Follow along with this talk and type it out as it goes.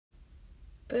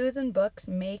Booze and books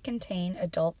may contain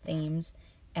adult themes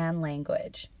and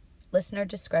language. Listener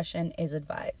discretion is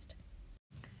advised.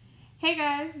 Hey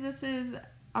guys, this is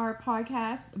our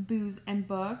podcast, Booze and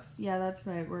Books. Yeah, that's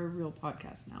right. We're a real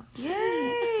podcast now.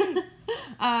 Yay!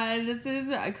 This is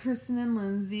Kristen and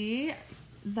Lindsay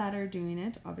that are doing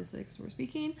it, obviously, because we're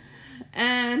speaking.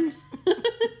 And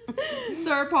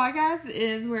so our podcast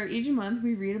is where each month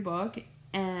we read a book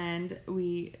and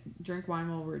we drink wine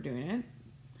while we're doing it.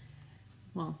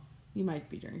 Well, you might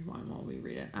be drinking wine while we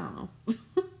read it. I don't know.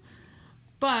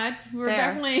 But we're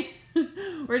definitely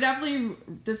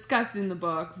discussing the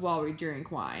book while we drink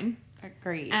wine.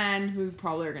 Agreed. And we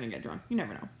probably are going to get drunk. You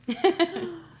never know.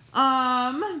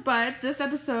 But this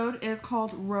episode is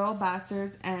called Royal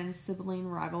Bastards and Sibling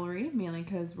Rivalry, mainly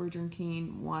because we're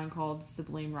drinking wine called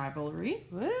Sibling Rivalry.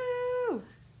 Woo!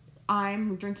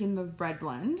 I'm drinking the red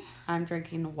blend. I'm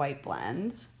drinking the white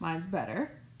blend. Mine's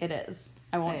better. It is.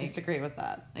 I won't disagree with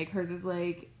that. Like, hers is,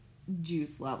 like,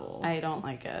 juice level. I don't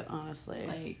like it, honestly.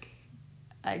 Like,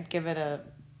 I'd give it a,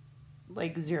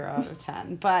 0 out of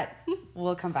 10, but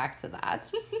we'll come back to that.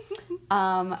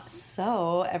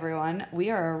 So, everyone, we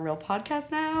are a real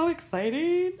podcast now.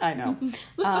 Exciting. I know.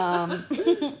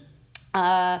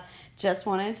 Just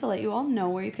wanted to let you all know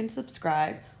where you can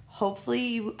subscribe. Hopefully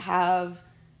you have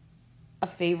a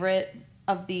favorite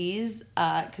of these,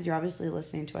 because you're obviously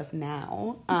listening to us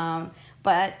now.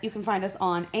 But you can find us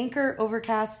on Anchor,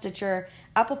 Overcast, Stitcher,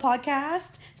 Apple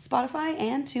Podcast, Spotify,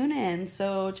 and TuneIn.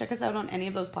 So check us out on any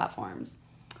of those platforms.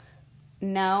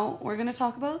 Now we're going to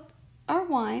talk about our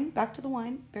wine. Back to the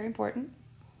wine. Very important.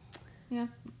 yeah.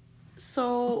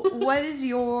 So what is in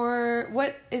your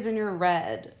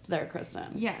red there,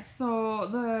 Kristen? Yes, so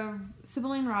the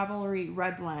Sibling Rivalry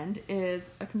Red Blend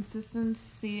is a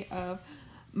consistency of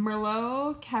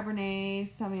Merlot, Cabernet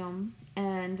Sauvignon,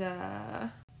 and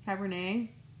Cabernet.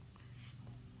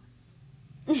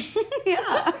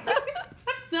 Yeah.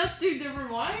 That's not two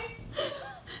different wines?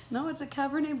 No, it's a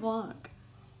Cabernet Blanc.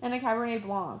 And a Cabernet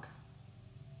Blanc.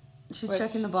 She's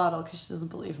checking the bottle because she doesn't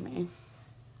believe me.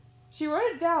 She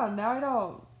wrote it down. Now I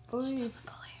don't believe. She doesn't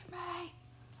believe me.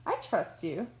 I trust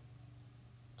you.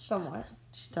 Somewhat.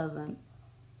 She doesn't.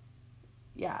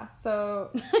 Yeah, so...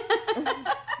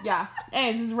 yeah.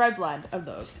 And it's a red blend of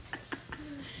those.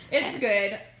 It's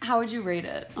good. How would you rate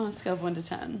it on a scale of 1 to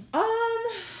 10?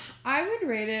 I would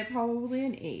rate it probably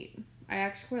an 8. I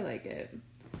actually quite like it.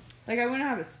 Like, I wouldn't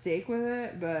have a steak with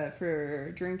it, but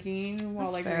for drinking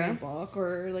while, That's reading a fair. book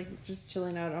or, just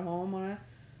chilling out at home on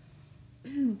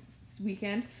a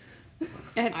weekend,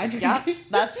 I drink it.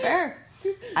 That's fair.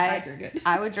 I drink it.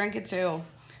 I would drink it too.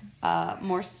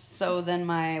 More so than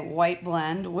my white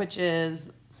blend, which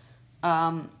is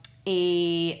a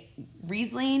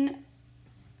Riesling.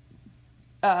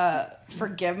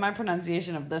 Forgive my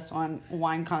pronunciation of this one,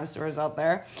 wine connoisseurs out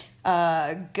there.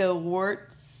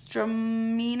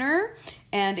 Gewürztraminer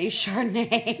and a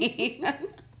Chardonnay.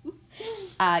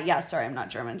 Sorry, I'm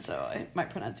not German, so my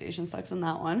pronunciation sucks in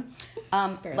that one.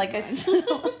 Like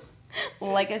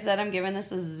I said, I'm giving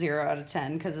this a 0 out of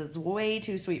 10 because it's way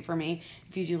too sweet for me.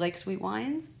 If you do like sweet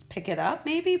wines, pick it up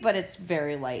maybe, but it's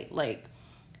very light. Like,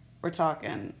 we're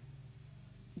talking,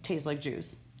 tastes like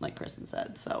juice, like Kristen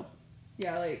said, so.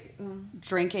 Yeah,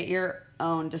 Drink at your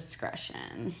own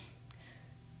discretion.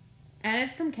 And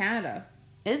it's from Canada.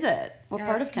 Is it? What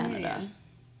part of Canada? Canadian.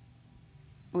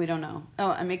 We don't know. Oh,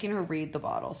 I'm making her read the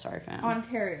bottle. Sorry, fam.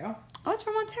 Ontario. Oh, it's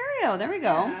from Ontario. There we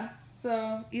go. Yeah.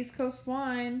 So, East Coast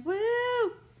wine.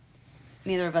 Woo!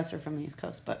 Neither of us are from the East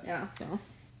Coast, but Yeah, so.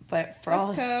 But for West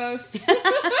all Coast.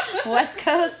 West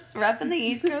Coast, repping the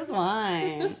East Coast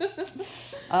wine.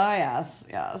 Oh yes.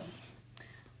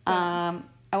 I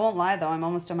won't lie though, I'm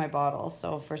almost done my bottle.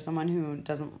 So for someone who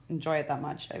doesn't enjoy it that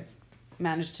much, I've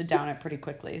managed to down it pretty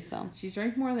quickly. So She's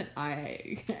drank more than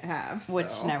I have,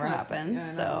 which never happens.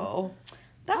 Yeah, so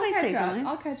that I'll might say catch up. something.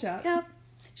 I'll catch up. Yep.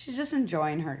 She's just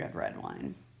enjoying her good red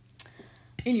wine.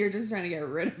 And you're just trying to get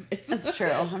rid of it. That's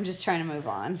true. I'm just trying to move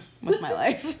on with my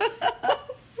life.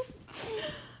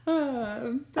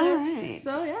 Alright.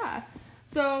 So, yeah.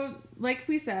 So, like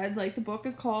we said, the book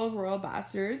is called Royal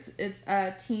Bastards. It's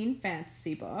a teen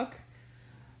fantasy book.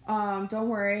 Don't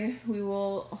worry, we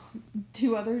will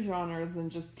do other genres than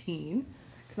just teen.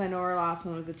 Because I know our last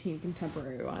one was a teen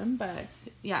contemporary one. But,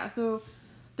 yeah, so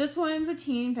this one's a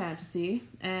teen fantasy.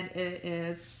 And it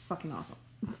is fucking awesome.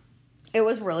 It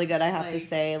was really good, I have to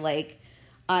say.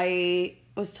 I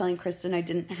was telling Kristen I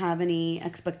didn't have any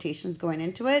expectations going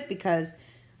into it because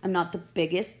I'm not the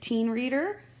biggest teen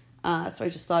reader. So I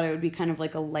just thought it would be kind of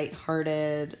like a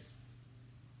lighthearted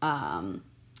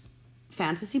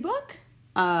fantasy book.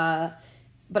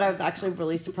 But I was actually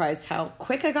really surprised how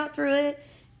quick I got through it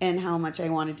and how much I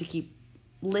wanted to keep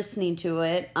listening to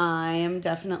it. I am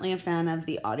definitely a fan of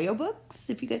the audiobooks,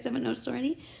 if you guys haven't noticed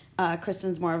already.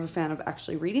 Kristen's more of a fan of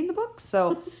actually reading the books.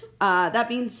 So that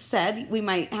being said, we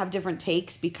might have different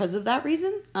takes because of that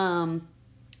reason.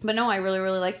 But no, I really,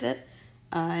 really liked it.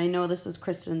 I know this was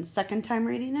Kristen's second time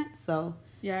reading it, so...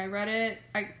 Yeah, I read it.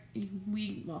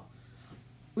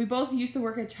 We both used to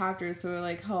work at Chapters, so it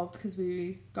like helped because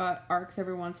we got arcs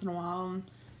every once in a while. And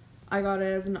I got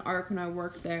it as an arc when I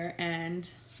worked there, and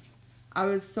I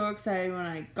was so excited when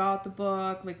I got the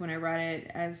book, like when I read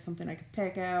it as something I could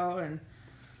pick out, and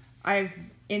I've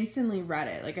instantly read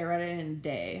it. Like I read it in a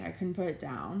day. I couldn't put it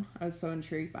down. I was so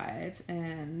intrigued by it,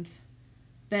 and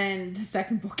then the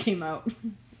second book came out,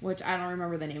 which I don't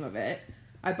remember the name of it.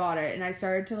 I bought it, and I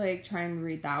started to, like, try and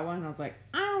read that one. And I was like,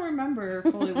 I don't remember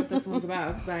fully what this one's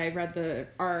about, because I read the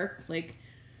arc, like,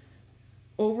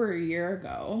 over a year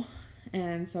ago.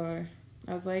 And so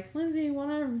I was like, Lindsay, you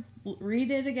want to read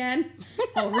it again?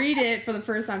 I'll read it for the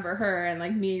first time for her, and,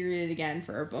 like, me read it again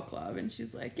for our book club. And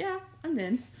she's like, yeah, I'm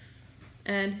in.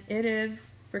 And it is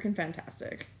freaking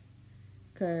fantastic.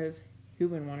 Because who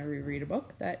wouldn't want to reread a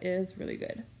book that is really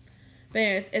good? But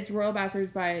anyways, it's Royal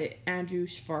Bastards by Andrew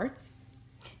Schwartz.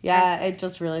 Yeah, I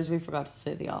just realized we forgot to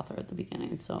say the author at the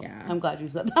beginning, so yeah. I'm glad you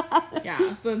said that.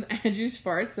 Yeah, so it's Andrew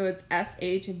Schwartz, so it's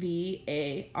Shvarts.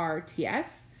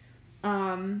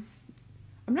 I'm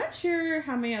not sure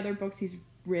how many other books he's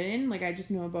written. Like, I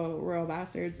just know about Royal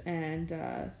Bastards and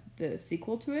the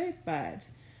sequel to it, but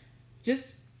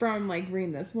just from, like,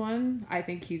 reading this one, I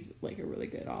think he's, like, a really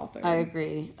good author. I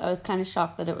agree. I was kind of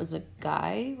shocked that it was a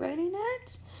guy writing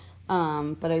it,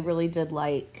 but I really did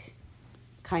like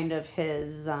kind of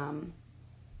his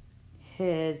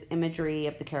imagery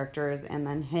of the characters, and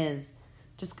then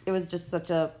it was just such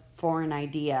a foreign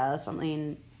idea,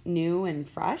 something new and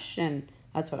fresh, and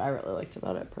that's what I really liked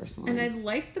about it personally. And I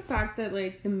like the fact that,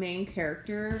 like, the main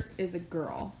character is a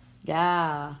girl.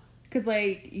 Yeah. Because,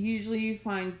 like, usually you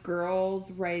find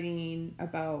girls writing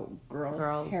about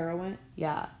girls. Heroine.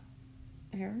 Yeah.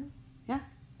 Heroine? Yeah.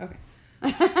 Okay.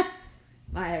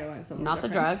 My head went somewhere Not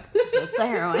different. the drug, just the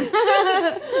heroin.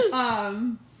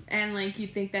 And, like,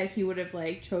 you'd think that he would have,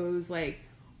 like, chose, like,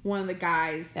 one of the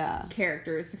guys'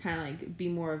 characters to kind of, like, be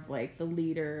more of, like, the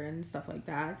leader and stuff like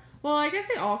that. Well, I guess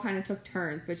they all kind of took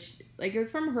turns, but, like, it was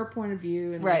from her point of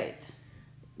view. And, right.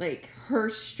 Like, her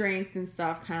strength and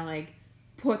stuff kind of, like,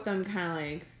 put them kind of,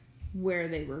 like, where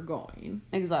they were going.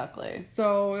 Exactly.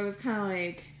 So, it was kind of,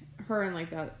 like, her and, like,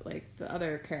 the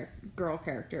other girl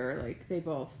character, like, they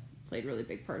both played really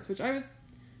big parts, which I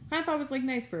thought was, like,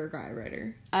 nice for a guy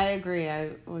writer. I agree.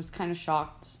 I was kind of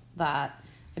shocked that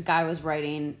a guy was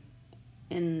writing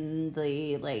in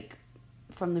the, like,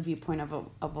 from the viewpoint of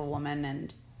a woman,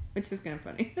 and which is kind of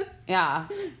funny. Yeah.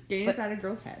 Getting inside a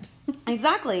girl's head.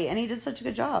 Exactly, and he did such a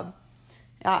good job.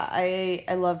 Yeah,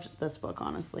 I loved this book,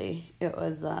 honestly. It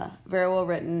was very well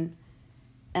written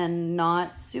and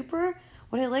not super...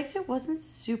 What I liked, it wasn't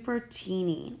super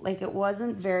teeny. Like, it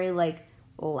wasn't very, like,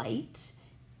 light.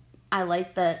 I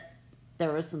liked that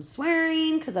there was some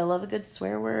swearing, because I love a good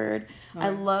swear word. Right. I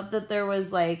love that there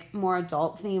was, like, more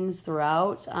adult themes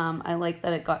throughout. I like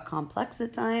that it got complex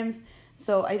at times.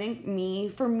 So I think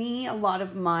for me, a lot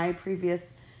of my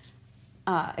previous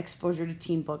exposure to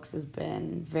teen books has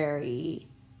been very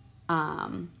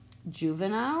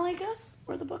juvenile, I guess,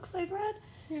 were the books I've read.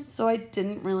 Yeah. So I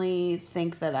didn't really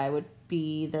think that I would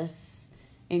be this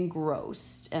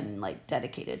engrossed and, like,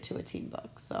 dedicated to a teen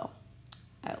book. So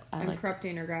I'm like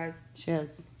corrupting her, guys. She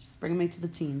is. She's bringing me to the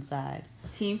teen side.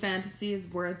 Teen fantasy is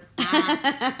where it's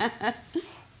at.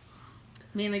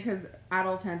 Mainly because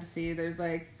adult fantasy, there's,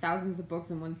 like, thousands of books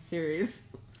in one series.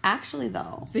 Actually,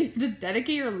 though. So you have to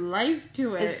dedicate your life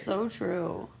to it. It's so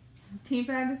true. Teen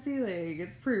fantasy, like,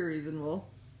 it's pretty reasonable.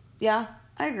 Yeah,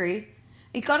 I agree.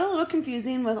 It got a little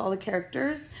confusing with all the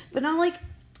characters, but not, like,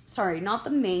 not the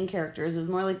main characters. It was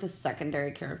more, like, the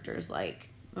secondary characters, like...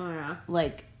 Oh, yeah.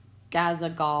 Like,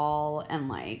 Gazagal and,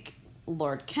 like,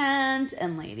 Lord Kent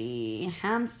and Lady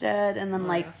Hampstead, and then,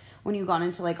 like... Yeah. When you got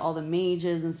into, like, all the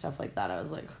mages and stuff like that, I was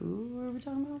like, who are we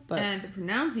talking about? But and the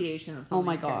pronunciation of some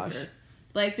of these characters.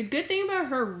 Like, the good thing about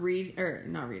her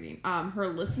her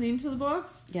listening to the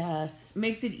books. Yes.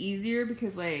 Makes it easier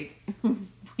because, like,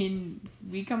 when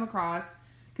we come across...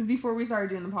 Because before we started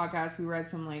doing the podcast, we read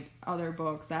some, like, other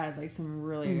books that had, like, some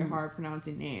really hard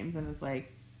pronouncing names. And it's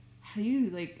like, how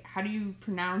do you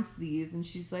pronounce these? And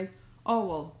she's like, oh,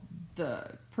 well, the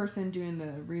person doing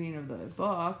the reading of the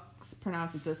books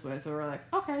pronounce it this way. So we're like,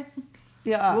 okay.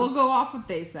 Yeah. We'll go off what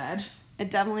they said. It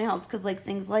definitely helps because, like,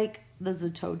 things like the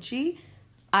Zatoichi,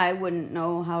 I wouldn't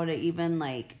know how to even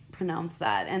like pronounce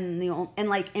that. And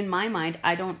like in my mind,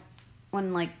 I don't.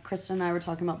 When like Kristen and I were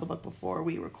talking about the book before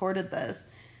we recorded this,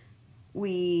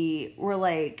 we were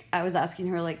like, I was asking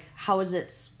her like, how is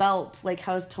it spelt? Like,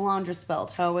 how is Talandra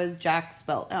spelt? How is Jack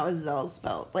spelt? How is Zell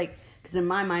spelt? Like, because in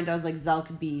my mind, I was like, Zell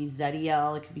could be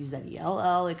Z-E-L, it could be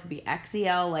Z-E-L-L, it could be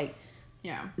X-E-L. Like,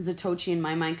 yeah, Zatoichi in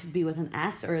my mind could be with an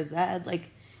S or a Z. Like,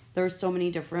 there's so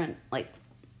many different like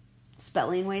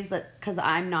spelling ways that, because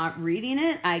I'm not reading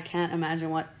it, I can't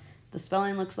imagine what the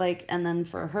spelling looks like. And then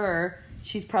for her,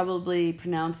 she's probably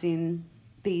pronouncing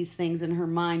these things in her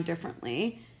mind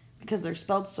differently because they're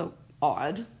spelled so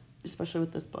odd, especially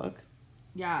with this book.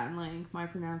 Yeah, and like my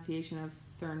pronunciation of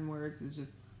certain words is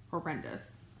just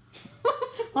horrendous.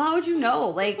 Well, how would you know?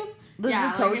 Like, the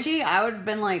Yeah, Zatoichi, like I would have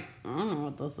been like, I don't know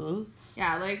what this is.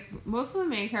 Yeah, like most of the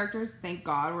main characters, thank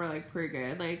God, were like pretty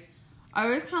good. Like, I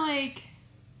was kind of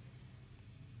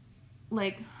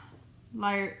like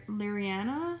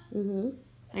Lyriana. Mm-hmm.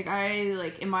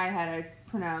 Like in my head, I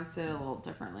pronounced it a little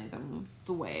differently than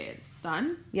the way it's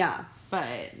done. Yeah.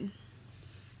 But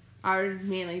I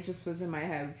mainly just was in my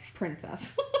head,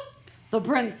 princess. The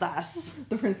princess.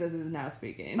 The princess is now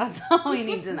speaking. That's all we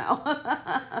need to know.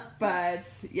 But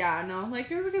yeah, no,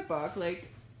 like it was a good book. Like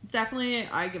definitely,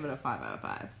 I give it a 5 out of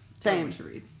 5. Same. You should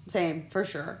read. Same, for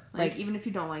sure. Like even if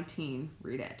you don't like teen,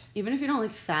 read it. Even if you don't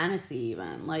like fantasy,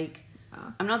 even like,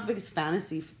 I'm not the biggest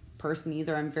fantasy person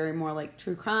either. I'm very more like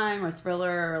true crime or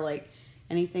thriller or like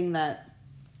anything that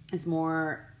is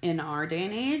more in our day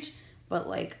and age. But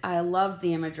like, I love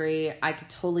the imagery. I could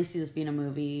totally see this being a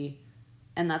movie,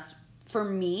 and that's for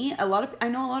me. I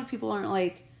know a lot of people aren't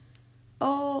like,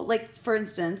 oh, like for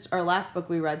instance, our last book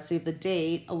we read, Save the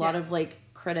Date. A lot of like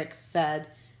critics said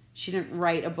she didn't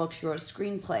write a book; she wrote a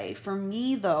screenplay. For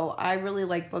me, though, I really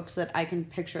like books that I can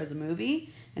picture as a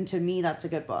movie. And to me, that's a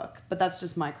good book. But that's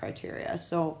just my criteria.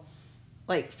 So,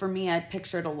 like, for me, I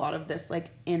pictured a lot of this, like,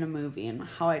 in a movie and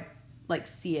how I, like,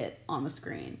 see it on the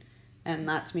screen. And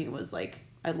that, to me, was, like,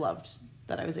 I loved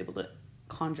that I was able to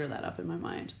conjure that up in my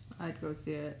mind. I'd go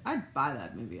see it. I'd buy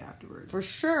that movie afterwards. For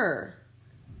sure.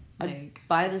 I'd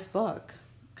buy this book.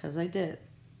 Because I did.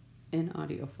 In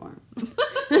audio form.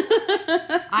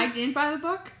 I didn't buy the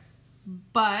book.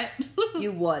 But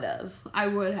You would have. I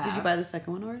would have. Did you buy the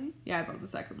second one already? Yeah, I bought the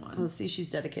second one. Let's see, she's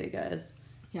dedicated, guys.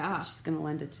 Yeah. She's going to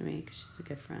lend it to me because she's a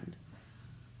good friend.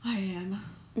 I am.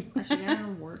 I should get an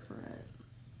award for it.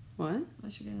 What? I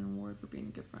should get an award for being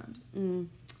a good friend.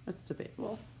 That's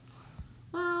debatable.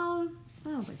 Well, I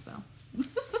don't think so.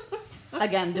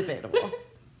 Again, debatable.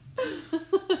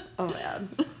 Oh, man.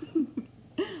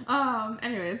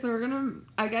 Anyway, so we're gonna,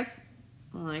 I guess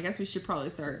we should probably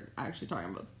start actually talking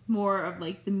about more of,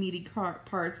 like, the meaty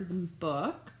parts of the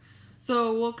book.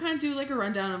 So we'll kind of do, like, a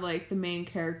rundown of, like, the main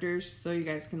characters so you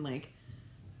guys can, like,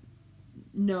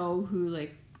 know who,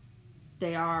 like,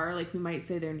 they are. Like, we might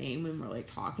say their name when we're, like,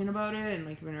 talking about it and,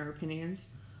 like, giving our opinions.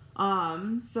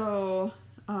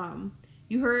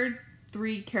 You heard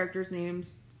 3 characters' names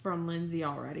from Lindsay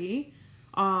already.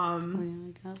 I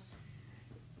guess.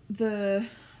 The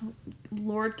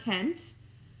Lord Kent,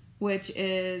 which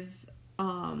is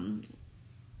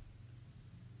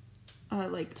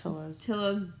like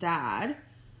Tilla's dad.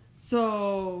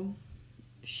 So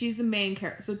she's the main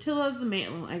character. So Tilla's the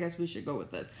main. Well, I guess we should go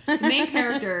with this. The main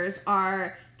characters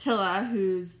are Tilla,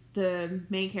 who's the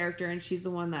main character, and she's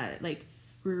the one that, like,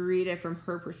 we read it from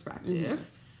her perspective.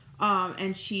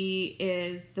 And she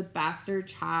is the bastard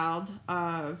child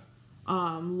of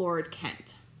Lord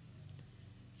Kent.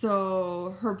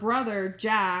 So her brother,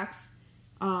 Jax,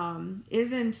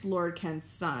 isn't Lord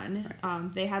Kent's son.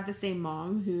 Right. They had the same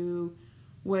mom who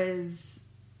was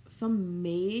some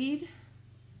maid.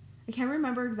 I can't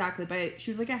remember exactly, but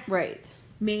she was like a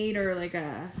maid or like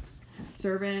a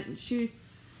servant. She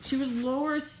was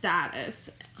lower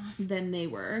status than they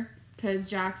were because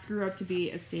Jax grew up to be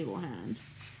a stable hand.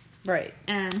 Right.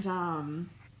 And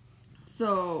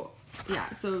so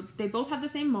they both had the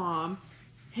same mom.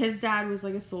 His dad was,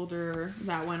 like, a soldier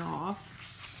that went off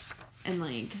and,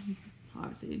 like,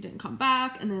 obviously didn't come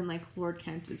back. And then, like, Lord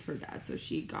Kent is her dad, so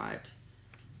she grew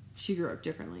up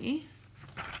differently.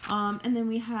 And then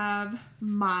we have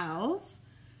Miles,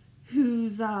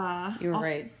 who's you were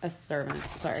right, a servant.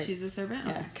 Sorry, she's a servant.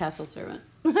 Yeah, castle servant.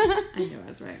 I knew I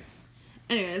was right.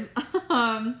 Anyways,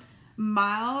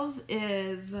 Miles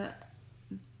is an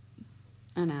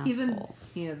asshole.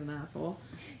 He is an asshole.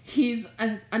 He's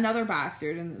another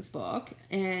bastard in this book,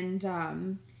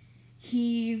 and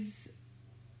his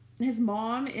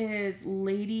mom is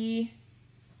Lady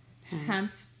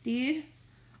Hampstead,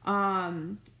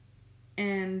 and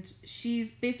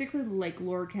she's basically like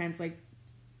Lord Kent's, like,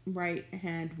 right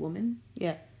hand woman.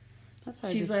 Yeah. That's how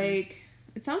She's like,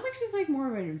 it sounds like she's like more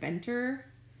of an inventor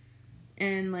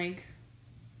and like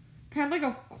kind of like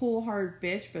a cold hard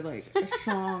bitch, but like a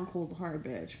strong cold hard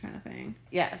bitch kind of thing.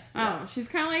 Yes. Oh, she's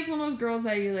kind of like one of those girls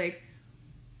that you like,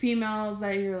 females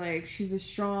that you're like, she's a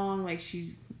strong, like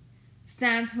she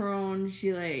stands her own,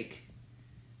 she like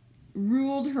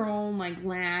ruled her own like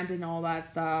land and all that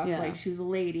stuff. Yeah. Like she was a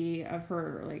lady of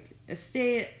her like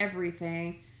estate,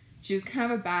 everything. She was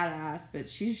kind of a badass, but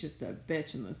she's just a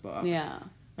bitch in this book. Yeah.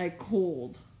 Like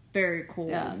cold. Very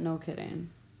cold. Yeah, no kidding.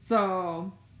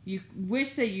 So you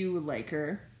wish that you would like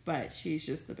her, but she's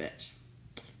just a bitch.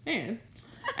 Anyways.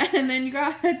 And then you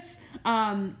got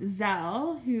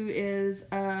Zell, who is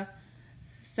a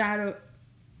Satoshi.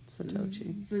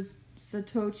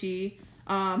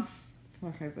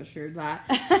 Fuck, I butchered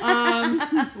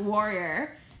that.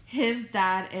 Warrior. His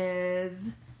dad is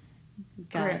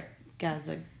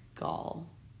Gazagal.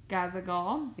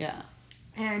 Yeah.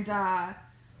 And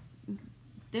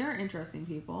they're interesting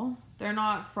people. They're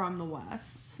not from the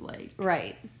West, like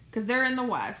Right. because they're in the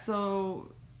West.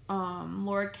 So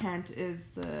Lord Kent is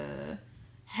the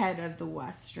head of the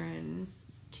Western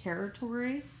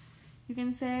Territory, you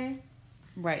can say.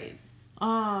 Right.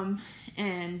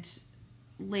 And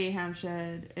Lady Hampshed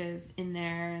is in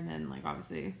there, and then like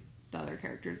obviously the other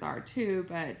characters are too,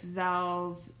 but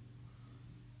Zell's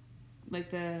like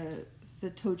the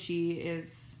Satoshi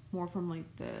is more from like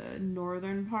the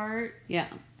northern part. Yeah.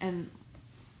 And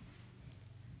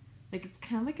like it's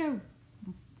kind of like a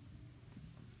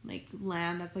like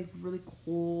land that's like really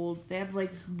cold. They have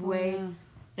like they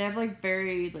have like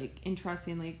very like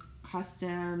interesting like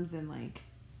customs and like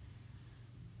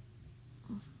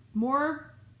more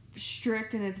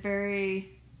strict, and it's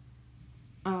very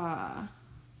I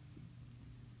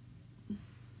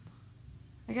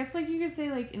guess like you could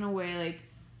say like in a way like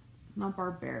not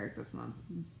barbaric, that's not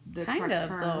the kind correct of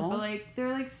term, though. but like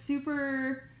they're like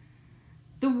super,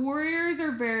 the warriors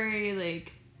are very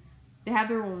like they have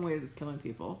their own ways of killing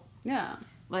people, Yeah.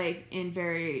 like in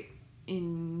very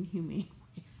inhumane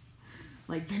ways,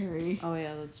 like very, Oh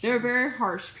yeah, that's true. they're very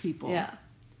harsh people. Yeah.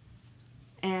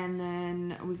 And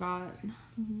then we got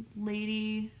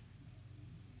Lady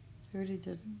I already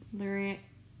did.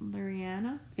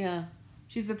 Liriana. Yeah.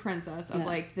 She's the princess of Yeah.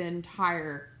 like the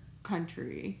entire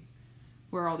country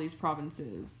where all these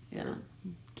provinces or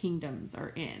kingdoms are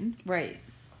in. Right.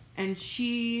 And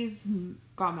she's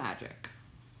got magic.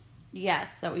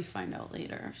 Yes, that we find out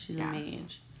later. She's a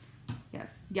mage.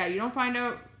 Yes. Yeah, you don't find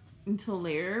out until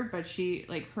later, but she,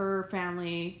 like, her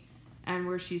family and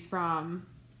where she's from,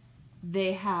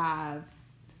 they have,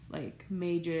 like,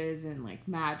 mages and, like,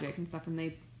 magic and stuff, and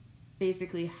they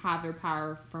basically have their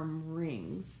power from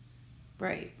rings.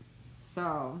 Right.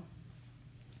 So,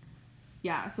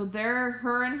 yeah, so they're,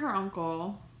 her and her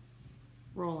uncle,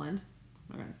 Roland,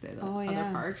 I'm not going to say the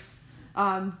other part,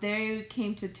 they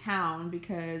came to town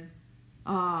because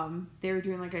they were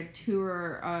doing, like, a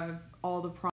tour of all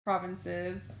the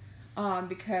provinces,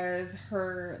 because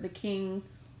the king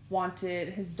wanted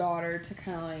his daughter to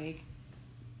kind of, like,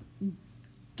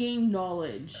 gain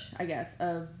knowledge, I guess,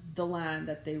 of the land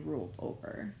that they ruled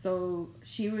over. So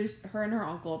her and her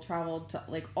uncle traveled to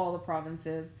like all the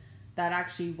provinces that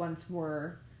actually once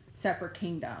were separate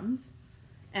kingdoms,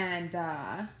 and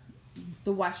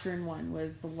the western one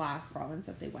was the last province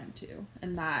that they went to,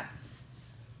 and that's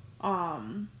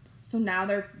so now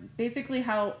they're basically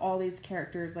how all these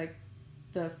characters, like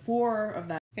the four of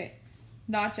them, okay,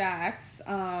 not Jax,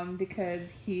 because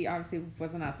he obviously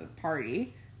wasn't at this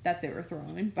party that they were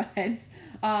throwing, but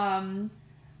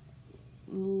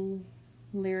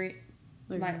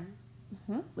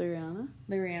Liriana.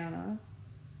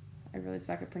 I really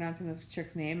suck at pronouncing this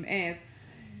chick's name. Anyways,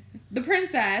 the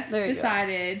princess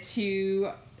decided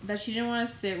that she didn't want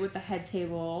to sit with the head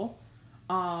table,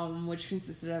 which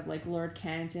consisted of like Lord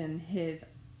Kent and his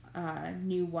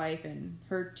new wife and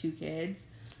her 2 kids,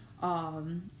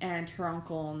 and her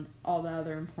uncle and all the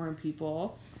other important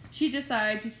people. She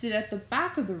decided to sit at the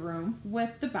back of the room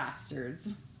with the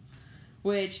bastards,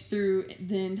 which threw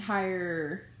the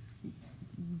entire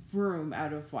room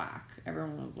out of whack.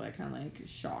 Everyone was like kind of like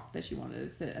shocked that she wanted to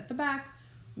sit at the back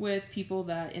with people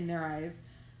that in their eyes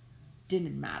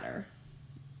didn't matter.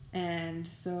 And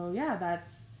so yeah,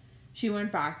 she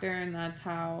went back there, and that's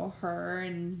how her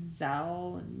and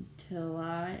Zell and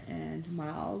Tilla and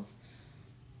Miles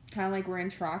kind of like were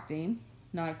interacting.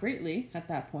 Not greatly at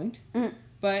that point,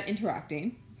 but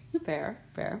interacting.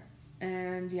 Fair.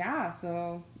 And yeah,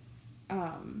 so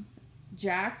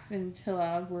Jax and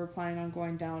Tilla were planning on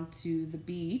going down to the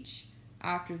beach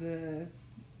after the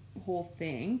whole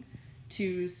thing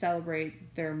to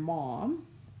celebrate their mom,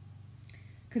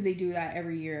 because they do that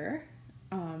every year.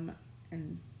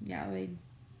 And yeah, they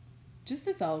just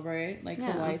to celebrate like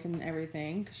her life and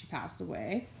everything, because she passed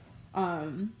away.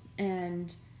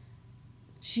 And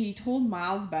she told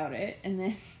Miles about it, and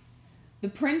then the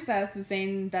princess was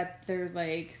saying that there's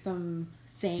like some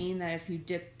saying that if you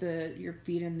dip your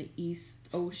feet in the East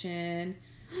Ocean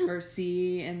or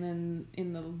sea, and then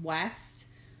in the West,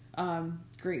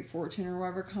 great fortune or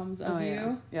whatever comes of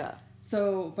you. Yeah.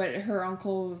 So, but her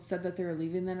uncle said that they were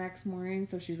leaving the next morning,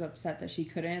 so she was upset that she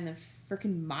couldn't. And then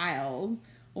freaking Miles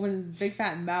opened his big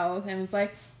fat mouth and was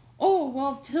like, "Oh,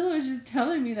 well, Tilla was just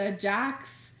telling me that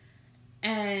Jax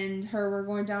and her were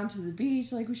going down to the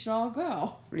beach. Like, we should all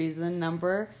go." Reason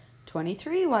number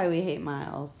 23 why we hate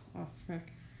Miles. Oh,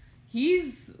 frick.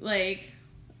 He's, like,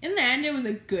 in the end, it was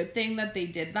a good thing that they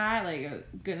did that.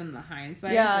 Like, good in the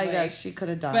hindsight. Yeah, I like, guess she could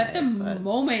have died. But at the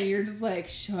moment, you're just like,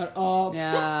 shut up.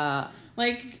 Yeah.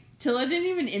 Like, Tilla didn't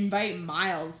even invite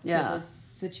Miles to this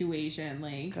situation.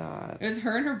 Like, God. It was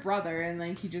her and her brother, and,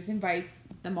 like, he just invites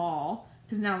them all.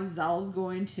 Because now Zell's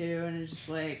going too, and it's just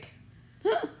like...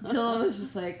 Tilla was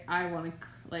just like, I want to,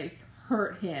 like,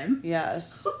 hurt him.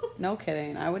 Yes. No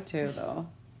kidding. I would too, though.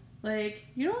 Like,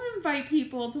 you don't invite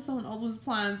people to someone else's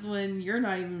plans when you're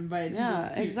not even invited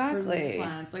to this person's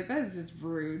plans. Like, that is just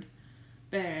rude.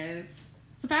 But anyways,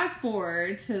 so fast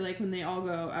forward to, like, when they all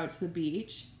go out to the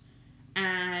beach.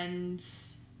 And...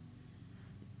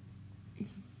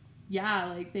 yeah,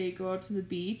 like, they go out to the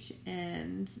beach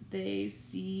and they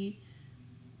see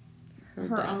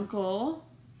her uncle...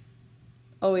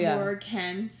 Oh, yeah. Lord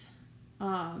Kent.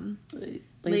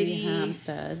 Lady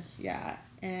Hampstead. Yeah.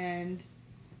 And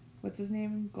what's his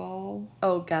name? Gaul?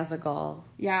 Oh, Gazagal.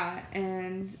 Yeah.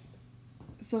 And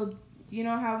so, you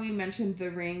know how we mentioned the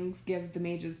rings give the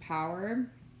mages power?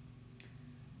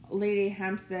 Lady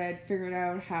Hampstead figured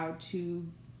out how to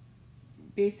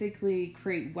basically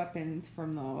create weapons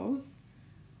from those.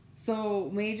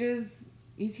 So mages,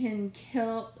 you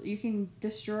can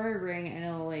destroy a ring and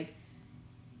it'll, like,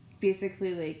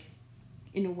 basically, like,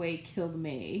 in a way, kill the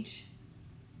mage.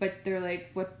 But they're like,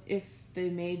 what if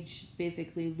the mage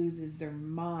basically loses their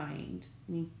mind?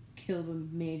 And you kill the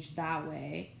mage that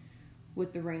way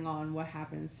with the ring on, what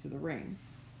happens to the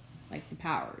rings? Like, the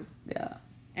powers. Yeah.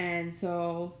 And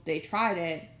so they tried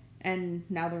it, and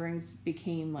now the rings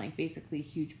became, like, basically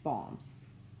huge bombs.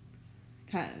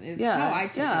 Kind of is how I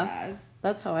took it as.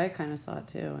 That's how I kind of saw it,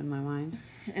 too, in my mind.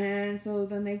 And so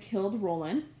then they killed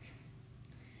Roland.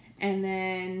 And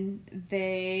then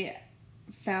they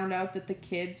found out that the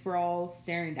kids were all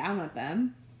staring down at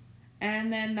them.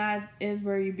 And then that is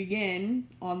where you begin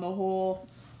on the whole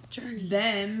journey.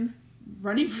 Them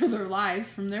running for their lives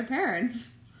from their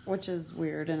parents. Which is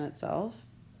weird in itself.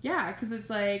 Yeah, because it's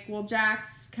like, well,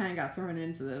 Jax kind of got thrown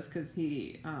into this because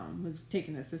he was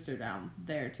taking his sister down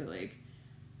there to, like,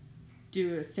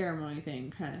 do a ceremony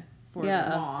thing kind of for the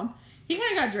mom. He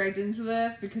kind of got dragged into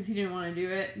this because he didn't want to do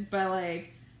it. But,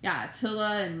 like... yeah,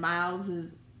 Tilla, Miles,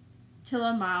 and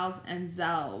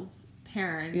Zell's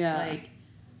parents, like,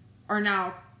 are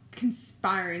now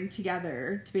conspiring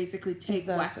together to basically take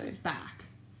West back.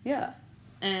 Yeah.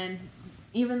 And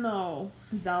even though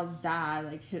Zell's dad,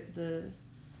 like, hit the...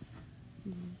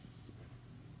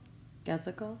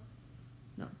 Gazagal?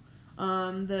 No.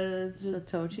 The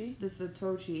Satoshi? The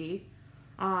Satoshi.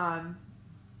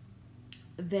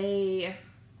 They...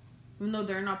 even though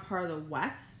they're not part of the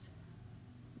West...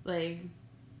 like,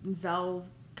 Zell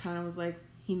kind of was like,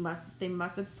 they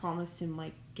must have promised him,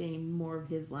 like, getting more of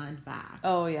his land back.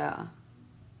 Oh, yeah.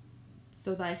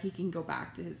 So that he can go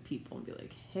back to his people and be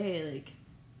like, hey, like,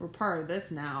 we're part of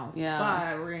this now. Yeah.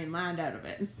 But we're getting land out of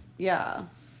it. Yeah.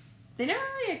 They never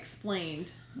really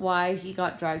explained why he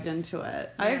got dragged into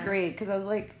it. Yeah. I agree, because I was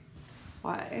like,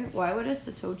 why? Why would a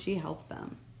Satoshi help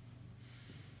them?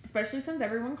 Especially since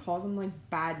everyone calls them, like,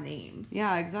 bad names.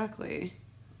 Yeah, exactly.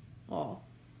 Well...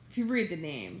 if you read the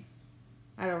names,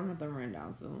 I don't have them written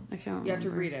down, so I can't remember. You have to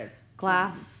read it.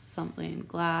 Glassy.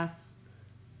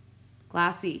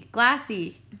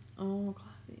 Oh,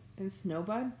 Glassy. And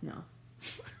Snowbud? No.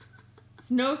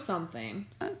 Snow something.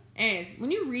 Anyways,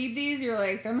 when you read these, you're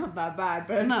like, they're not that bad,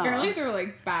 but apparently they're,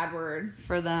 like, bad words.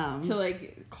 For them. To,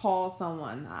 like, call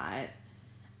someone that.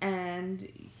 And,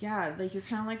 yeah, like, you're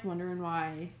kind of, like, wondering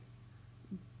why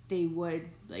they would,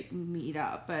 like, meet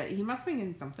up. But he must be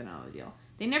getting something out of the deal.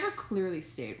 They never clearly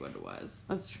stated what it was.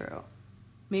 That's true.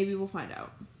 Maybe we'll find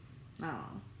out. I don't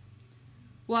know.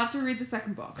 We'll have to read the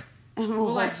second book. And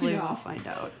we'll let you know. We'll find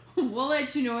out. We'll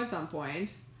let you know at some point.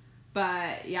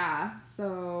 But, yeah.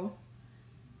 So,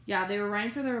 yeah, they were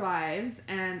running for their lives.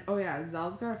 And, oh, yeah,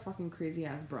 Zell's got a fucking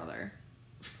crazy-ass brother.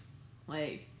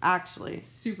 Like, Actually.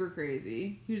 super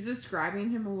crazy. He was describing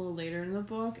him a little later in the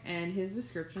book, and his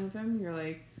description of him, you're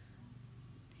like,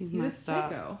 He's a messed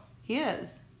psycho. up. He is.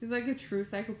 He's like a true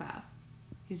psychopath.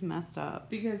 He's messed up.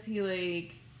 Because he,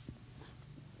 like,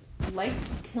 likes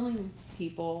killing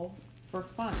people for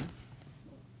fun.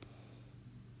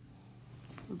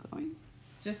 Still going.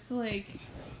 Just to, like,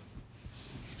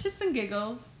 shits and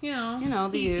giggles, you know. You know,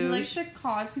 the He usual. likes to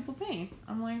cause people pain.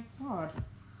 I'm like, God.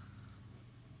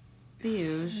 The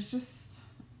usual. It's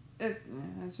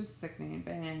just sickening.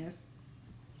 But anyways.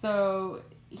 So,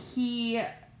 he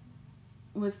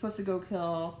was supposed to go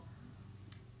kill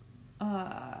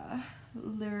the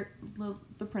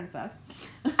princess.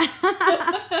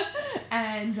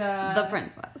 And The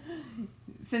princess.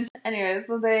 Anyways,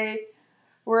 so they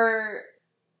were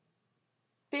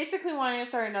basically wanting to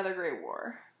start another Great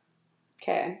War.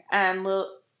 Okay. And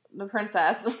the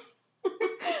princess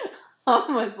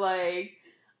was like,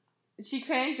 she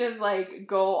couldn't just like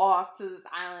go off to this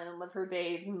island and live her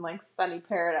days in like sunny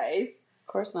paradise. Of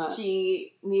course not.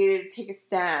 She needed to take a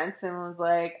stance and was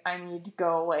like, I need to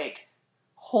go like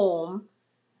home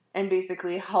and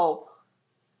basically help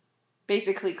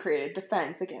create a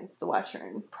defense against the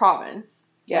Western province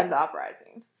and the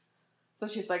uprising. So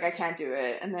she's like, I can't do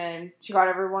it. And then she got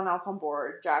everyone else on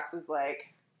board. Jax was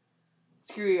like,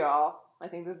 screw y'all. I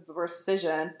think this is the worst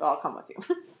decision, but I'll come with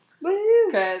you. Woo!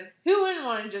 Because who wouldn't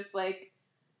want to just like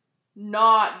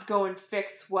not go and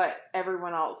fix what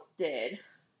everyone else did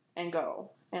and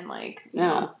go and like, you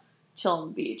know, chill on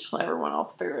the beach while everyone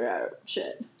else figured out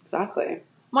shit. Exactly.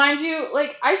 Mind you,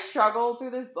 like, I struggled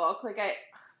through this book. Like,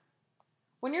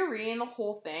 when you're reading the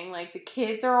whole thing, like, the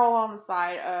kids are all on the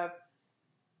side of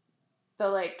the,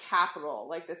 like, capital.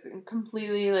 Like, this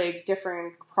completely, like,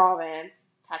 different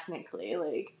province, technically.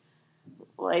 Like,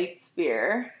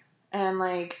 Lightspear. And,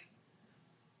 like,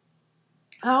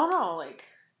 I don't know. Like,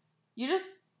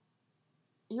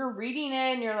 you're reading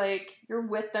it and you're, like, you're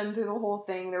with them through the whole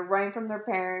thing. They're running from their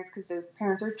parents because their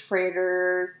parents are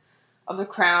traitors of the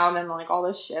crown and like all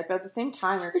this shit, but at the same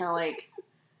time you're kind of like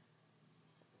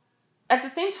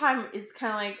it's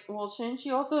kind of like, well, shouldn't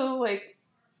you also like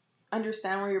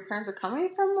understand where your parents are coming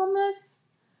from on this,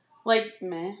 like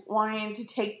wanting to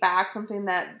take back something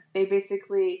that they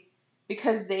basically,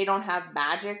 because they don't have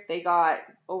magic, they got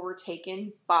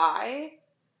overtaken by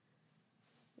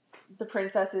the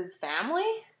princess's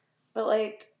family, but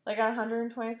like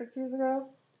 126 years ago.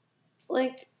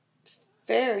 Like,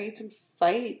 fair, you can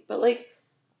fight, but like,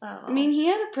 I mean, he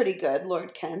had a pretty good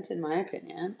Lord Kent, in my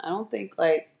opinion. I don't think,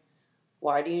 like,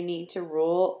 why do you need to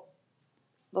rule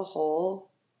the whole?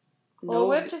 Well, it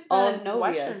would have just been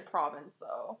Western province,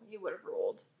 though. He would have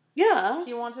ruled. Yeah.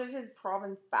 He wanted his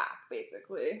province back,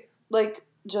 basically. Like,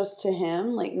 just to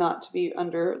him, like, not to be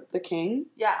under the king.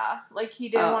 Yeah, like he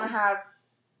didn't want to have.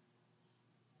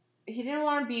 He didn't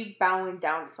want to be bowing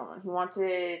down to someone. He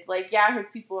wanted, like, yeah, his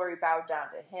people already bowed down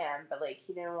to him, but, like,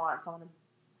 he didn't want someone to...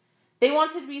 They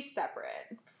wanted to be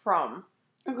separate from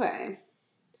the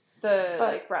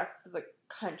rest of the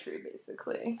country,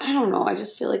 basically. I don't know. I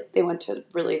just feel like they went to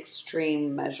really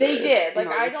extreme measures. They did. Like,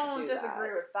 I don't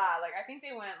disagree with that. Like, I think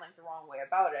they went, like, the wrong way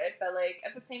about it, but, like,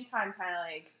 at the same time, kind of,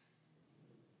 like...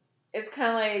 It's kind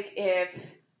of like if...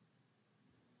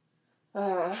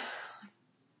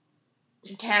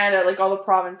 Canada, like, all the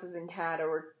provinces in Canada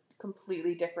were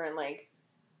completely different, like,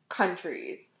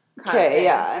 countries. Okay,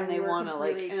 yeah, and they want to,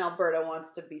 like, and Alberta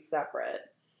wants to be separate.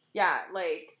 Yeah,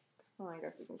 like, well, I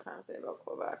guess you can kind of say about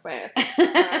Quebec, but anyways,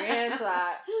 into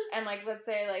that. And, like, let's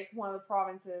say, like, one of the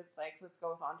provinces, like, let's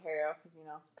go with Ontario, because, you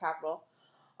know, capital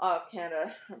of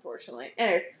Canada, unfortunately.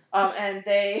 Anyways, and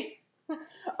they,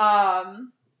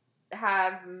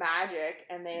 have magic,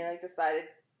 and they, like, decided to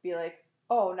be like,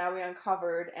 oh, now we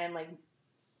uncovered and, like,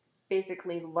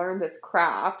 basically learn this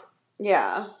craft.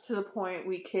 Yeah. To the point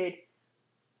we could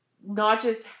not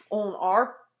just own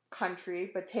our country,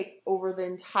 but take over the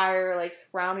entire, like,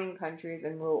 surrounding countries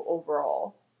and rule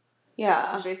overall. Yeah.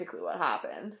 That's basically what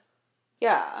happened.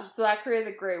 Yeah. So that created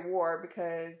the Great War,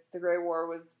 because the Great War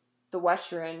was the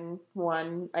Western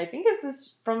one. I think is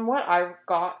this, from what I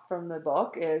got from the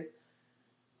book, is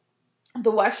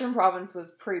the Western province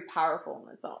was pretty powerful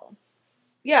on its own.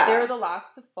 Yeah. They were the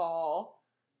last to fall.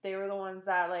 They were the ones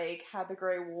that, like, had the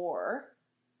Great War.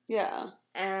 Yeah.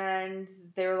 And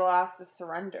they were the last to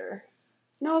surrender.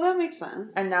 No, that makes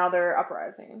sense. And now they're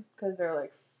uprising, because they're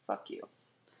like, fuck you.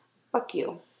 Fuck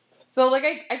you. So, like,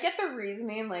 I get the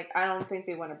reasoning. Like, I don't think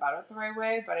they went about it the right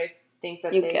way, but I think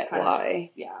that you they get kind why.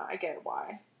 of yeah, I get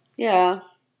why. Yeah.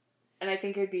 And I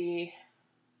think it'd be,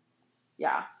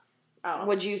 yeah. I don't know.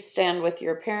 Would you stand with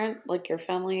your parent, like your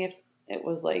family, if it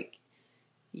was like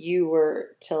you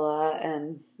were Tilla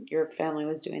and your family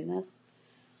was doing this?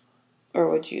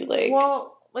 Or would you like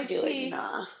Well, like be she, like,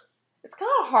 nah? it's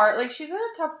kind of hard. Like she's in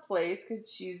a tough place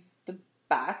because she's the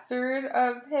bastard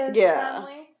of his Yeah.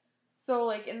 family. So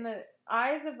like in the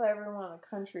eyes of everyone in the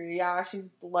country, yeah, she's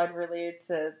blood related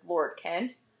to Lord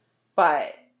Kent,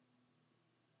 but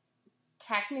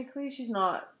technically she's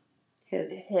not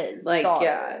his like daughter.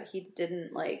 Yeah, he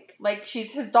didn't like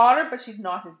she's his daughter, but she's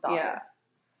not his daughter. Yeah.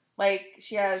 Like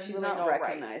she's really not no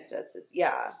recognized as his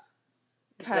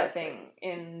kind of thing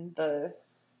in the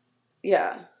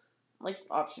like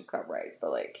obviously she's got rights,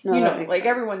 but like No, you that know, makes like sense.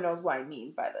 everyone knows what I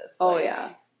mean by this. Oh like, yeah.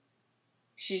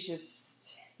 She's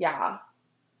just I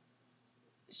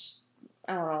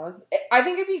don't know. I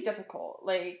think it'd be difficult.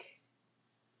 Like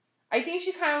I think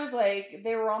she kind of was like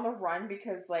they were on the run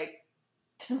because like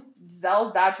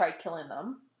Zell's dad tried killing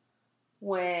them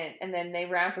and then they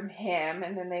ran from him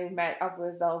and then they met up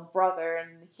with Zell's brother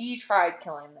and he tried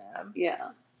killing them. Yeah.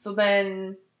 So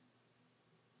then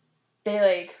they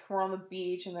like were on the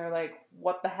beach and they're like,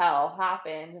 what the hell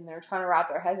happened? And they're trying to wrap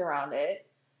their heads around it.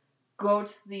 Go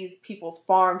to these people's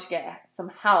farm to get some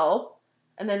help.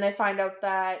 And then they find out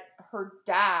that her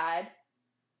dad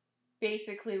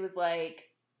basically was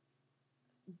like,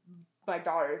 my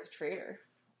daughter is a traitor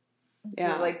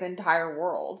to like the entire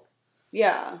world.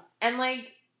 Yeah. And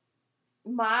like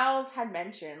Miles had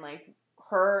mentioned like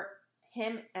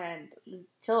him and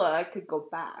Tilla could go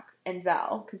back and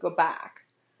Zell could go back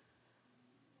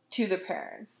to their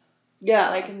parents. Yeah.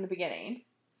 Like in the beginning.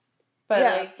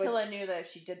 But Tilla knew that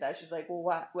if she did that, she's like, well,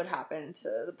 what would happen to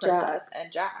the princess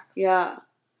and Jax? Yeah.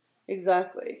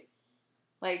 Exactly.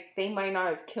 Like, they might not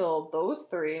have killed those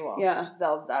three. Well, yeah.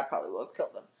 Zell's dad probably would have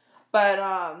killed them. But,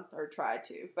 or tried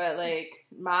to. But, like,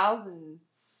 Miles and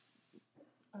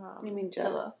you mean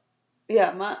Tilla.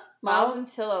 Yeah, Miles and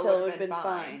Tilla would have been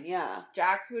fine. Yeah.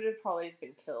 Jax would have probably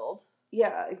been killed.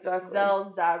 Yeah, exactly.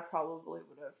 Zell's dad probably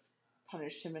would have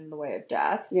punished him in the way of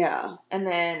death. Yeah. And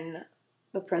then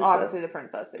the princess. Obviously the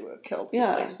princess they would have killed.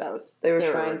 Yeah. Like, that was they were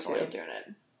trying to doing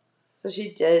it. So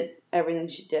she did everything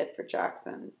she did for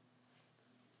Jackson.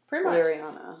 Pretty much.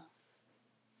 Liriana.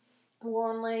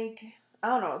 Well, and like, I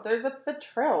don't know. There's a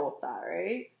betrayal with that,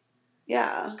 right?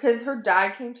 Yeah. Because her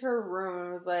dad came to her room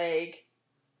and was like,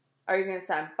 are you going to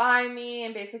stand by me?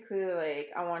 And basically,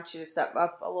 like, I want you to step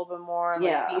up a little bit more and,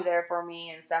 like, be there for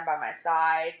me and stand by my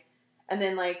side. And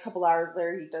then, like, a couple hours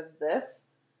later, he does this.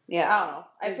 Yeah. I don't know.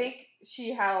 I think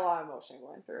she had a lot of emotion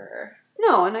going through her.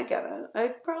 No, and I get it.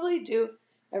 I'd probably do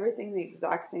everything the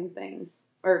exact same thing.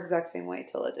 Or exact same way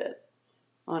Tilla did.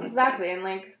 Honestly. Exactly. And,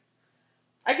 like,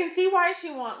 I can see why she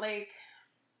was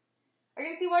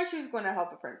going to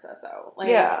help the princess out. Like,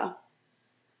 yeah.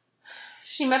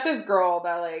 She met this girl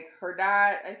that, like, her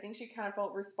dad, I think she kind of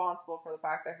felt responsible for the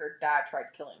fact that her dad tried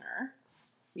killing her.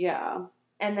 Yeah.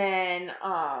 And then,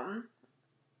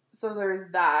 so there's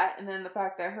that. And then the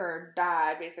fact that her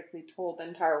dad basically told the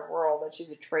entire world that she's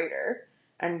a traitor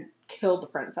and killed the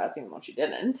princess even though she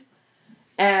didn't.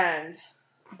 And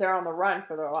they're on the run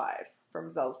for their lives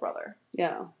from Zell's brother.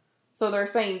 Yeah. So they're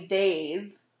spending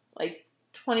days, like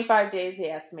 25 days they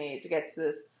estimate to get to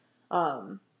this,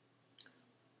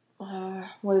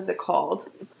 what is it called?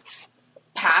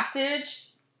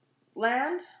 Passage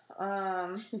land?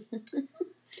 The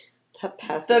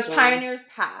Pioneers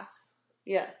Pass.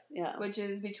 Yes, yeah. Which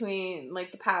is between,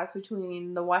 like, the pass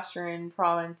between the Western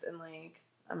Province and, like,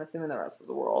 I'm assuming the rest of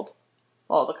the world.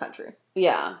 Well, the country.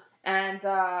 Yeah. And,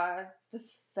 the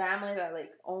family that,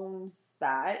 like, owns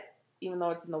that, even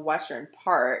though it's in the western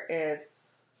part, is,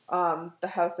 the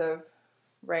House of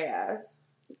Reza,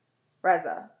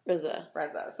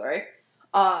 sorry.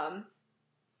 And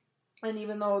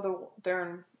even though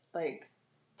they're, like,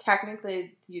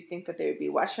 technically you'd think that they would be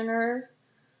Westerners,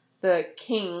 the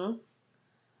king,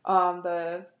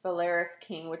 the Valeris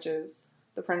king, which is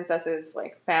the princess's,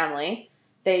 like, family,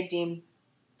 they deemed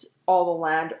all the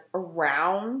land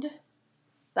around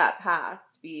that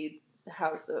pass to be the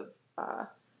House of,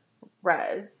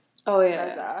 Reza. Oh,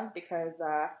 yeah. Because,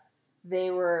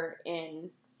 they were in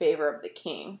favor of the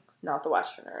king, not the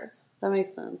Westerners. That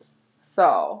makes sense.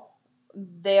 So,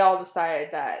 they all decided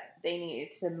that they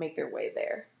needed to make their way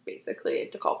there, basically,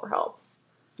 to call for help.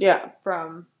 Yeah.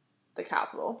 From the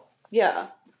capital. Yeah.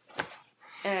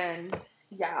 And,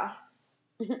 yeah.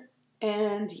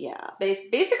 And, yeah. They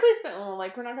basically spent,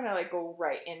 like, we're not gonna, like, go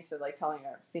right into, like, telling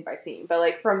it scene by scene, but,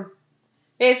 like, from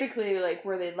basically, like,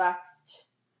 where they left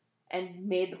and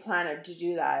made the plan to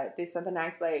do that, they spent the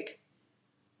next, like,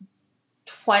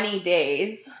 20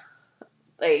 days,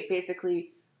 like,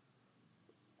 basically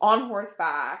on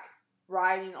horseback,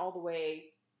 riding all the way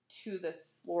to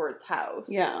this lord's house.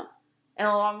 Yeah. And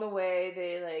along the way,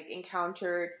 they, like,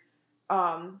 encountered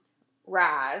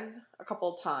Raz a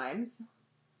couple times.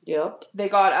 Yep. They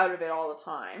got out of it all the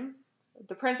time.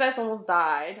 The princess almost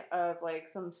died of, like,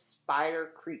 some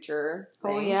spider creature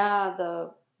thing. Oh, yeah,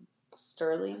 the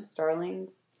starlings.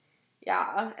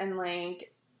 Yeah, and,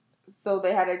 like, so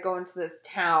they had to go into this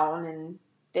town, and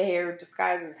their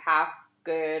disguise was half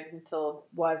good until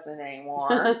it wasn't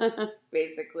anymore,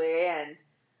 basically. And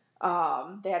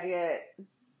they had to get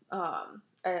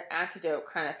an antidote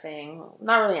kind of thing.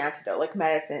 Not really antidote, like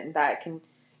medicine that can,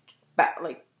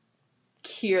 like,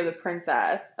 cure the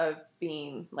princess of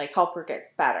being, like, help her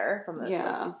get better from this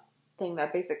like, thing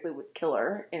that basically would kill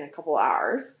her in a couple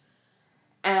hours.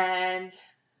 And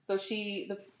so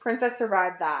the princess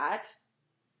survived that.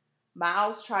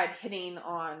 Miles tried hitting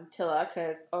on Tilla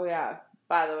because, oh yeah,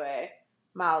 by the way,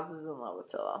 Miles is in love with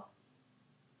Tilla.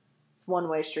 It's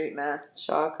one-way street, man.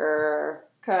 Shocker.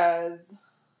 Because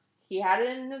he had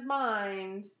it in his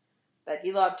mind that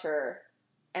he loved her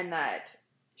and that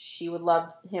she would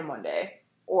love him one day.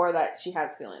 Or that she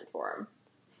has feelings for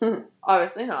him.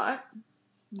 Obviously not.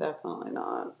 Definitely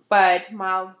not. But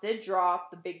Miles did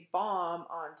drop the big bomb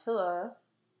on Tilla,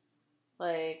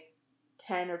 like,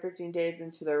 10 or 15 days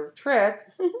into their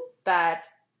trip, that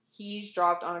he's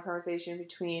dropped on a conversation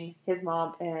between his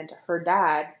mom and her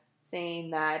dad,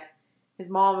 saying that his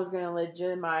mom was going to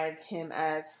legitimize him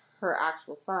as her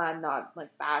actual son, not,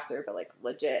 like, bastard, but, like,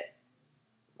 legit,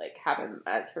 like, have him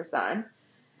as her son.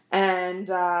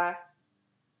 And,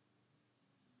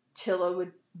 Tilla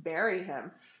would marry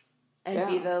him and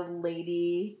be the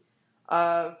lady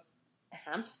of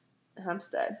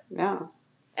Hampstead. Yeah.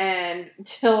 And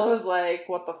Tilla was like,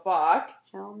 what the fuck?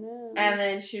 Hell no. And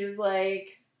then she was like,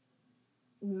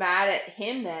 mad at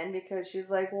him then because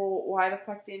she's like, well, why the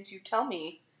fuck didn't you tell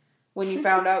me when you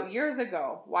found out years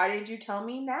ago? Why did you tell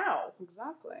me now?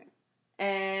 Exactly.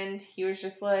 And he was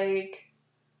just like,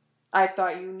 I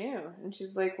thought you knew. And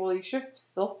she's like, well, you should have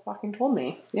still fucking told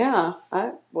me. Yeah,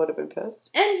 I would have been pissed.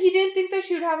 And he didn't think that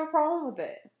she would have a problem with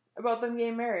it, about them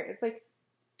getting married. It's like,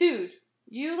 dude,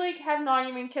 you, like, have not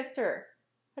even kissed her.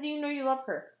 How do you know you love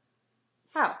her?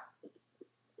 How?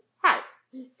 How?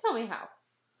 Tell me how.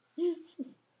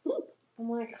 I'm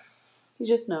like, He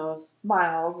just knows.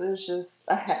 Miles is just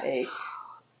a headache.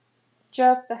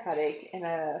 Just a headache in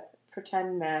a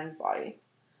pretend man's body.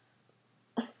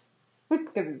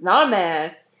 Because he's not a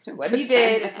man. What he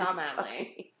did is not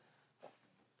manly.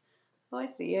 Oh, I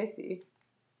see.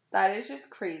 That is just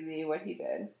crazy what he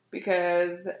did.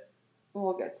 Because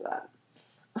we'll get to that.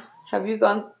 Have you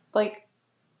gone, like...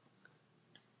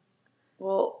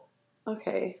 Well,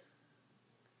 okay.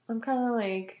 I'm kind of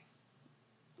like...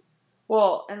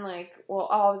 Well,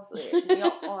 obviously...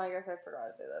 I guess I forgot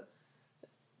to say this.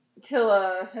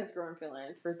 Tilla has grown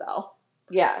feelings for Zell.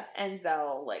 Yes. And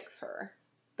Zell likes her.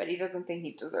 But he doesn't think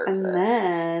he deserves it. And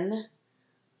then,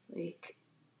 like,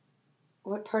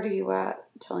 what part are you at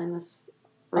telling this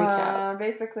recap?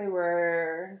 Basically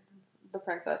where the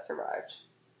princess survived.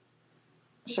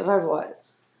 Survived what?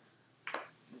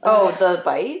 Oh, the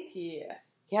bite? Yeah.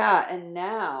 Yeah, and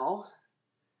now,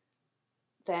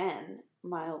 then,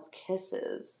 Miles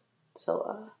kisses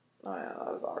Tilla. Oh, yeah,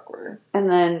 that was awkward. And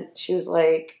then she was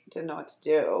like, didn't know what to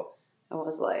do. And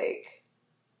was like,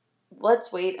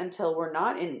 let's wait until we're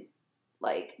not in,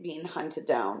 like, being hunted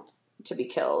down to be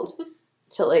killed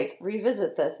to, like,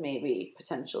 revisit this maybe,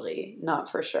 potentially.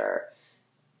 Not for sure.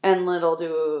 And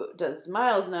does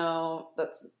Miles know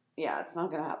that's, it's not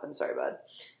going to happen. Sorry, bud.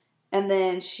 And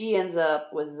then she ends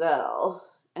up with Zell,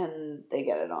 and they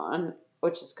get it on,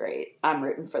 which is great. I'm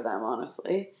rooting for them,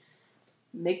 honestly.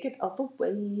 Make it up a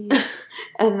way.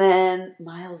 And then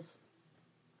Miles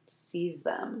sees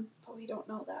them, but we don't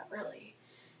know that really.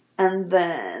 And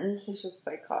then... He's just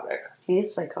psychotic.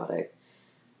 He's psychotic.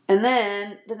 And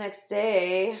then the next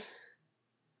day,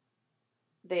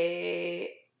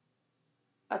 they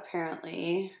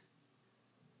apparently,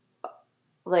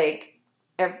 they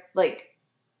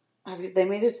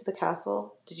made it to the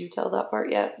castle. Did you tell that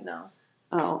part yet? No.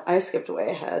 Oh, I skipped way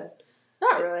ahead.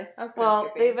 Not really. I was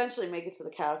Well, they eventually make it to the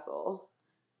castle.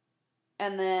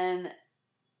 And then,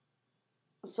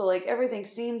 so, like, everything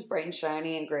seems bright and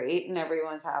shiny and great, and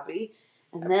everyone's happy.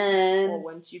 And then... Well,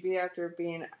 wouldn't you be after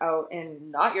being out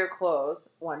in not your clothes,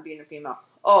 one being a female?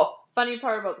 Oh, funny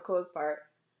part about the clothes part.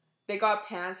 They got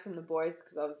pants from the boys,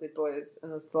 because obviously boys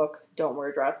in this book don't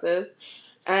wear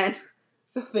dresses. And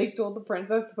so they told the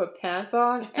princess to put pants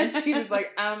on, and she was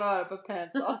like, I don't know how to put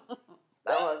pants on.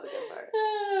 That was a good part.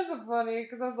 That's funny,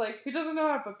 because I was like, he doesn't know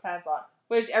how to put pants on.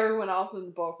 Which everyone else in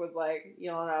the book was like, you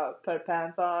don't know how to put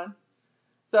pants on.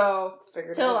 So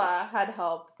Figured it out. Tilla had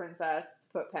helped the princess to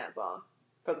put pants on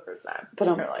for the first time But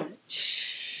in her life.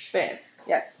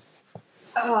 Yes.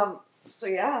 So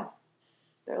yeah,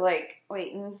 they're like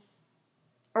waiting,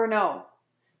 or no.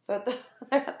 So they're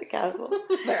at the castle,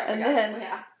 and then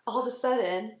all of a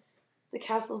sudden, the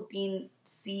castle's being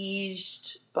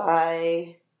sieged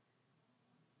by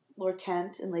Lord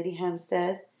Kent and Lady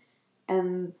Hampstead,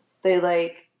 and they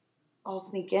like all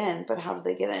sneak in. But how did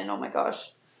they get in? Oh my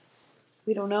gosh,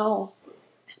 we don't know.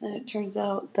 And then it turns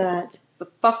out that the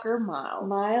fucker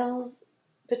Miles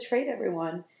betrayed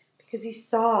everyone because he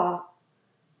saw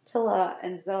Tilla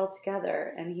and Zell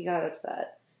together, and he got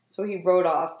upset. So he rode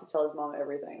off to tell his mom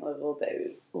everything,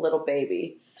 little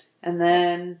baby. And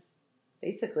then,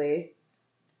 basically,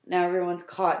 now everyone's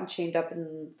caught and chained up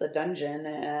in the dungeon,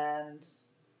 and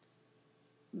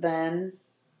then...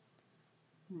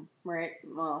 Right,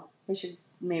 well, we should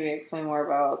maybe explain more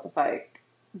about the fact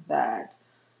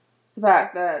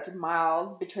that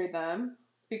Miles betrayed them,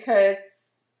 because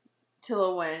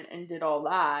Tilla went and did all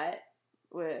that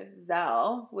with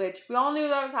Zell, which we all knew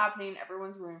that was happening.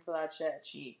 Everyone's rooting for that shit.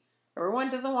 Everyone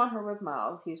doesn't want her with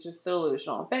Miles. He's just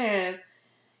delusional. But anyways,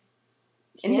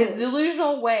 in his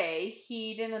delusional way,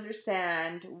 he didn't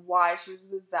understand why she was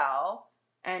with Zell,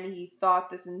 and he thought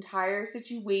this entire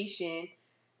situation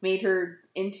made her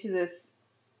into this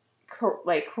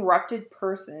corrupted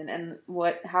person, and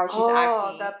how she's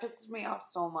acting. Oh, that pisses me off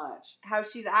so much. How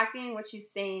she's acting, what she's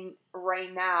saying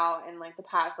right now, and like the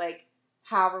past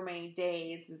however many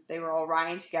days that they were all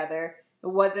riding together, it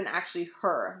wasn't actually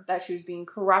her. That she was being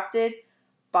corrupted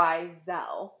by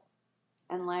Zell,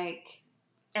 and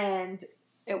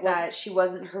she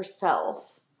wasn't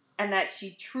herself, and that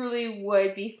she truly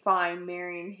would be fine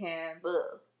marrying him.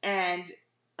 Ugh. And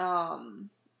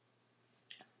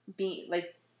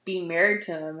being married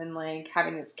to him and like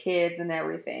having his kids and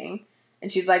everything.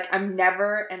 And she's like, I'm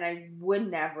never, and I would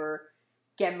never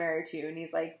get married to you. And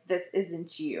he's like, this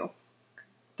isn't you.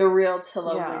 The real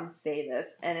Tilla wouldn't say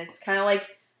this. And it's kind of like,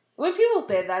 when people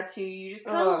say that to you, you just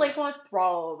kind of like want to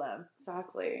throttle them.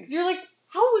 Exactly. Because you're like,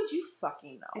 how would you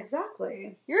fucking know?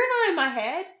 Exactly. You're not in my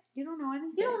head. You don't know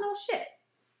anything. You don't know shit.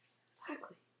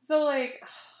 Exactly. So like,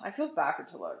 I feel bad for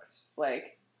Tilla. It's just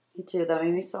like, me too. That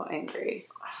made me so angry.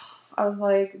 I was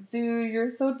like, dude, you're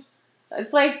so...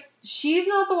 It's like, she's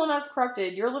not the one that's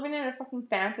corrupted. You're living in a fucking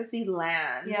fantasy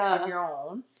land of your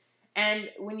own. And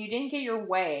when you didn't get your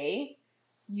way,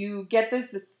 you get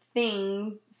this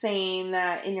thing saying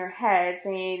that in your head,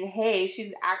 saying, hey,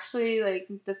 she's actually, like,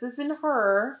 this isn't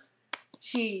her.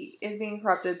 She is being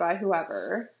corrupted by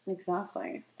whoever.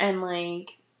 Exactly. And, like,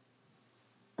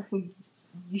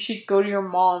 you should go to your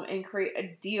mom and create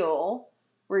a deal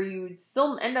where you would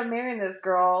still end up marrying this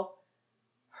girl.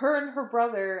 Her and her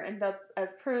brother end up as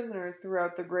prisoners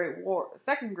throughout the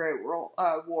Second Great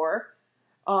War.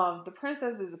 The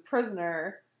princess is a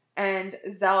prisoner, and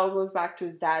Zell goes back to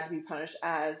his dad to be punished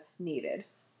as needed.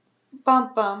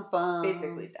 Bum, bum, bum.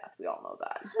 Basically death. We all know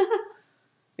that.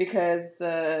 Because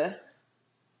the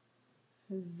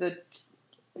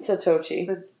Satoshi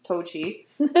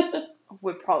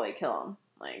would probably kill him.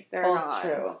 Like, they're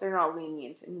not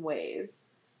lenient in ways.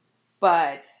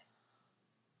 But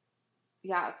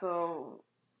yeah, so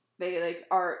they like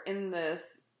are in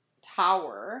this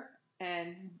tower,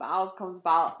 and Miles comes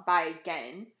by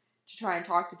again to try and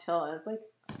talk to Tilla, and it's like,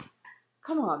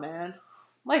 come on, man,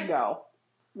 let go,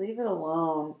 leave it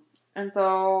alone. And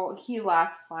so he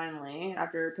left finally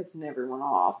after pissing everyone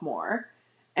off more,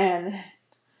 and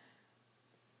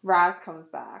Raz comes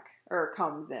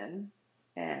in,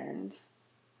 and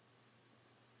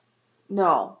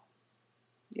no,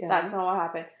 that's not what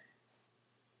happened.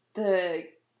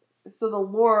 So the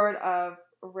Lord of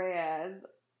Reyes,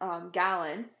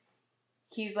 Galen,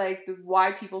 he's like,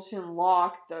 why people shouldn't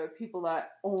lock the people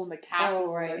that own the castle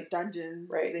or their dungeons.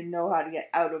 Right. They know how to get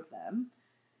out of them.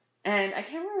 And I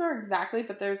can't remember exactly,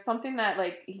 but there's something that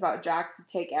like he got Jax to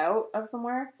take out of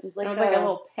somewhere. It was like a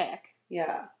little pick.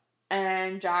 Yeah.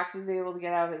 And Jax was able to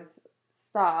get out his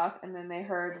stuff, and then they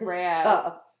heard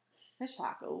Reyes. His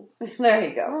shackles. There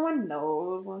you go. Everyone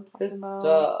knows what I'm talking about.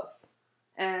 Stuff.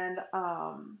 And,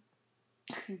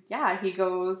 yeah, he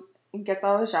goes and gets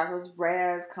all the shackles.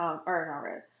 Raz comes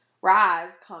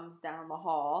down the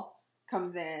hall,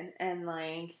 comes in, and,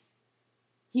 like,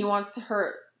 he wants to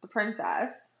hurt the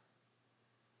princess,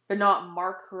 but not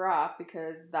mark her up,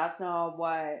 because that's not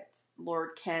what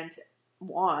Lord Kent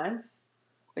wants.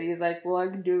 But he's like, well, I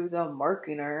can do the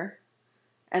marking her.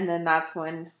 And then that's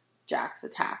when Jax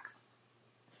attacks.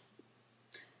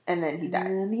 And then he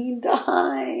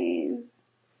dies.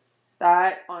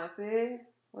 That, honestly,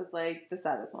 was, like, the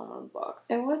saddest moment of the book.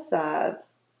 It was sad.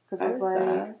 Because I was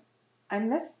like, I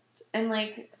missed, and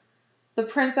like, the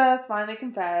princess finally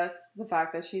confessed the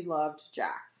fact that she loved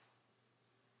Jax.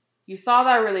 You saw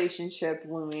that relationship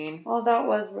blooming. Oh, that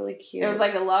was really cute. It was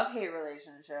like a love-hate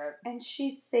relationship. And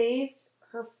she saved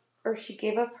her, or she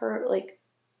gave up her, like,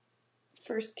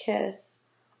 first kiss.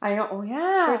 I know, oh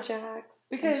yeah. For Jax.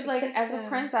 Because, like, as a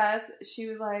princess, she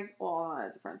was like, well, not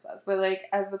as a princess, but, like,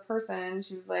 as a person,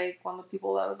 she was, like, one of the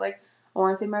people that was, like, I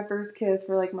want to save my first kiss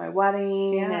for, like, my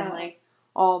wedding and, like,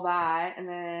 all that. And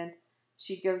then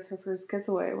she gives her first kiss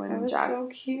away when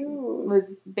Jax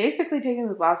was basically taking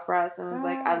his last breath and was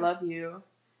like, I love you.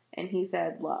 And he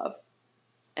said love.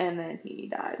 And then he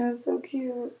died. That was so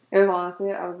cute. It was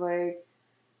honestly, I was like,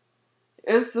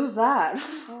 it was so sad.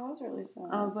 Oh, it was really sad.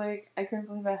 I was like, I couldn't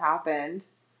believe it happened.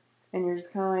 And you're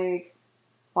just kind of like,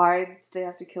 why did they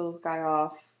have to kill this guy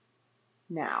off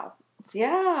now?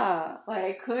 Yeah.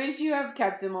 Like, couldn't you have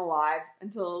kept him alive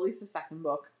until at least the second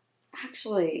book?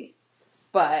 Actually.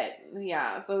 But,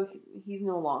 yeah, so he's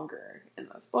no longer in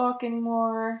this book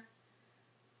anymore.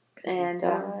 And,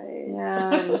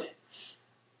 and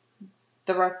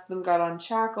the rest of them got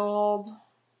unshackled.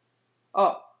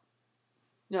 Oh.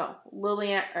 No,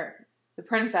 Lillian, or the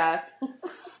princess,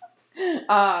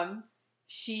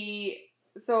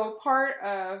 so part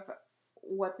of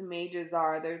what the mages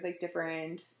are, there's, like,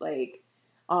 different, like,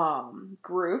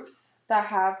 groups that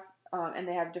have, and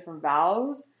they have different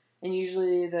vows, and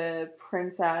usually the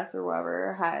princess or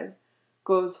whoever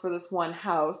goes for this one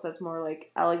house that's more,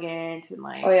 like, elegant and,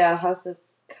 like... Oh, yeah, House of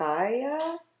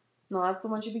Kaya? No, that's the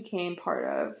one she became part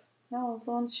of. No, it's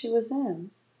the one she was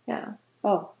in. Yeah.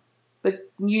 Oh.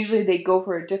 But usually they go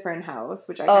for a different house,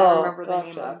 which I can't remember the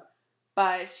name of.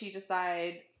 But she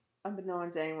decided,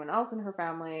 unbeknown to anyone else in her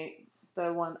family,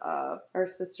 the one of... Our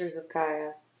Sisters of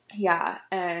Kaya. Yeah,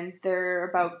 and they're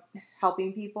about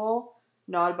helping people,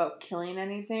 not about killing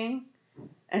anything.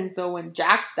 And so when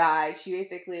Jax died, she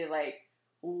basically, like,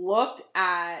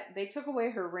 they took away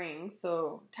her ring,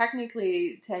 so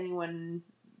technically, to anyone,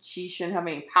 she shouldn't have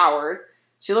any powers.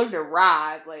 She looked at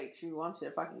Raz like she wanted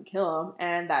to fucking kill him,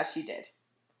 and that she did.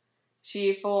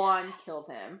 She full on killed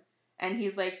him. And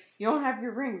he's like, you don't have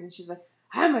your rings. And she's like,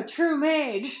 I'm a true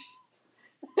mage.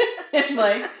 And,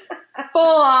 like,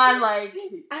 full on, like,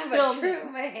 I'm a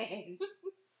true mage.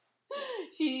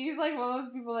 She's, like, one of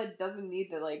those people that doesn't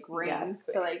need the, like, rings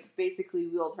to, like, basically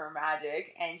wield her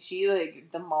magic. And she,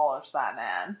 like, demolished that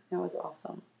man. That was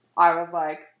awesome. I was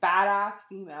like, badass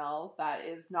female that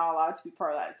is not allowed to be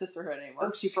part of that sisterhood anymore.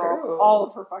 That's she true. broke all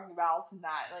of her fucking vows in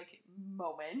that, like,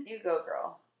 moment. You go,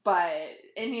 girl. But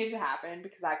it needed to happen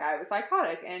because that guy was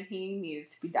psychotic and he needed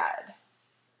to be dead.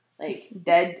 Like,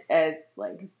 dead as,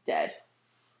 like, dead.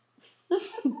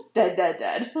 Dead. Dead as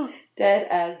dead. Dead.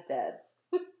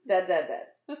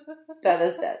 Dead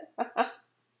as dead.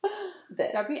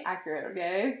 Dead. That'd be accurate,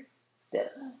 okay? Dead.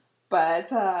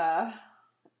 But, yeah,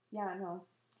 no.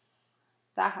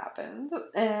 That happened.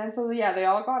 And so, yeah, they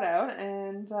all got out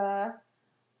and,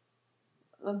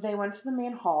 they went to the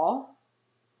main hall.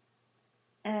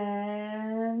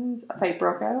 And a fight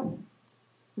broke out.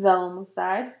 Zell almost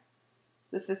died.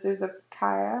 The Sisters of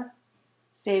Kaya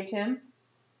saved him.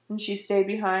 And she stayed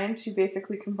behind to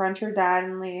basically confront her dad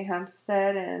and Lady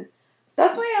Hampstead and...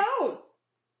 That's my house!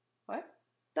 What?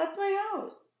 That's my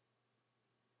house.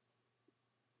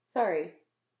 Sorry.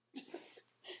 Is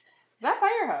that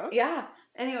by your house? Yeah.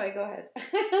 Anyway, go ahead.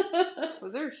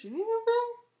 Was there a shooting over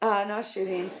there? No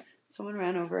shooting. Someone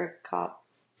ran over a cop.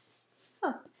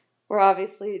 Huh. We're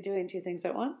obviously doing two things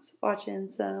at once.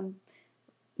 Watching some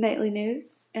nightly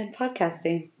news and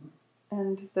podcasting.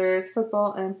 And there's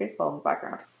football and baseball in the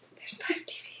background. There's 5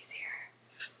 TVs here.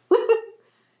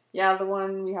 Yeah, the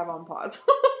one we have on pause.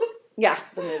 Yeah,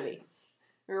 the movie.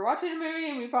 We were watching a movie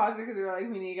and we paused it because we were like,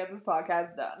 we need to get this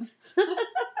podcast done.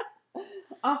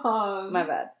 My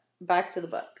bad. Back to the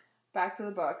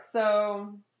book.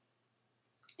 So,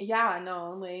 yeah,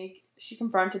 no, like, she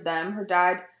confronted them. Her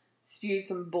dad spewed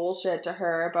some bullshit to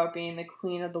her about being the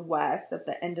Queen of the West at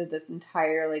the end of this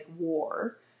entire, like,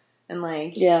 war. And,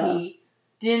 like, he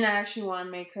didn't actually want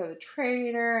to make her the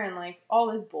traitor and, like,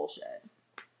 all this bullshit.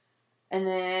 And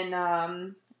then,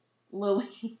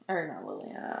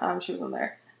 Liliana, she wasn't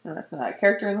there. No, that's not a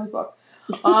character in this book.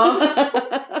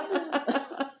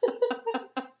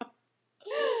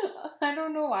 I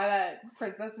don't know why that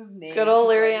princess's name. Good old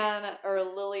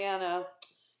Liliana.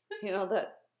 You know, the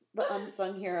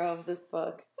unsung hero of this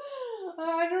book.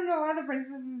 I don't know why the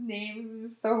princess's name is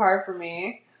just so hard for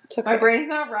me. My brain's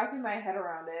not wrapping my head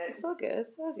around it. It's all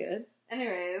good.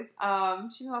 Anyways,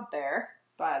 she's not there,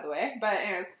 by the way. But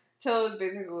anyways, Till is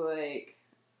basically like,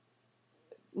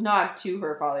 not to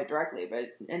her father directly,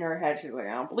 but in her head, she's like,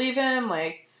 I don't believe him.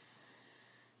 Like,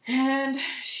 and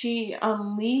she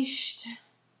unleashed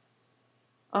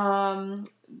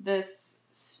this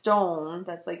stone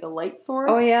that's like a light source.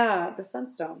 Oh yeah, the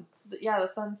sunstone. The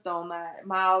sunstone that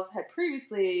Miles had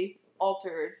previously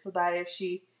altered, so that if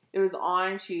it was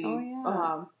on, she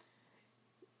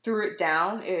threw it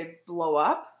down, it'd blow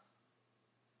up.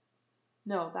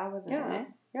 No, that wasn't it.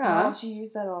 Yeah. No, she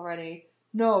used that already.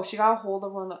 No, she got a hold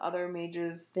of one of the other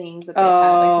mages' things that they had,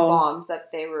 like the bombs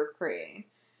that they were creating.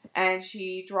 And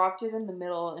she dropped it in the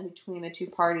middle, in between the two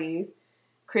parties,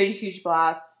 created a huge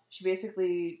blast. She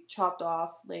basically chopped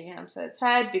off Lady Hampstead's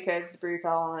head because debris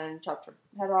fell on it and chopped her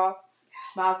head off.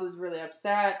 Yes. Miles was really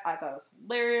upset. I thought it was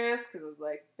hilarious because it was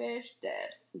like, bitch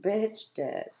dead. Bitch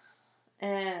dead.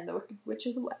 And the Wicked Witch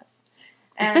of the West.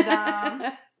 And,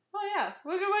 oh yeah,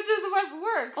 Wicked Witch of the West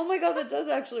works. Oh my god, that does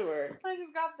actually work. I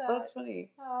just got that. That's funny.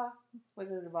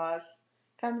 Wizard of Oz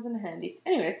comes in handy.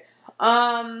 Anyways,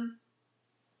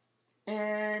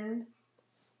 and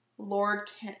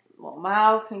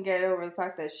Miles can get over the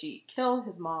fact that she killed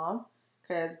his mom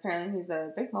because apparently he's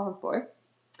a big mama's boy.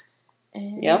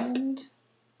 And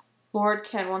Lord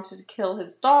Kent wanted to kill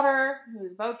his daughter, who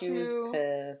was about to. He was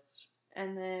pissed.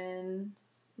 And then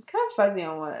it's kind of fuzzy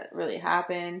on what really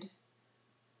happened.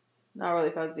 Not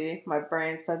really fuzzy. My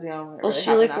brain's fuzzy on what really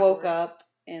happened. Well, she woke up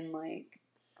and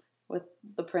with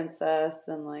the princess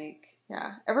and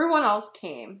yeah, everyone else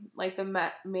came. Like the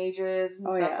mages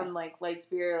and stuff from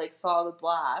Lightspear saw the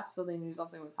blast, so they knew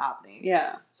something was happening.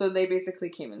 Yeah. So they basically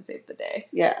came and saved the day.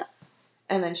 Yeah.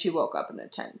 And then she woke up in a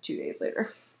tent 2 days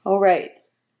later. Oh right.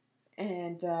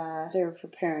 And they were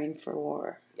preparing for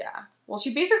war. Yeah. Well,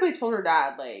 she basically told her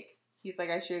dad he's like,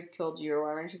 I should have killed you or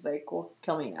whatever. And she's like, well,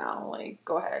 kill me now.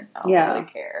 Go ahead. I don't really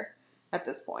care at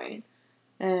this point.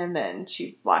 And then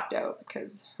she blacked out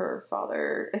because her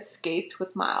father escaped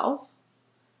with Miles.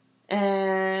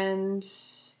 And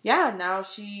yeah, now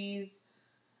she's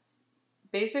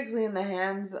basically in the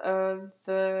hands of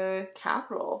the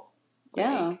capital.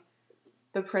 Yeah.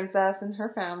 The princess and her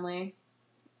family.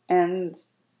 And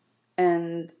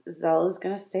Zell is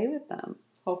going to stay with them.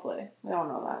 Hopefully. We don't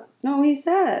know that. No, he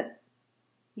said.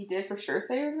 He did for sure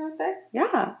say he was going to stay?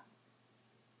 Yeah.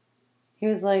 He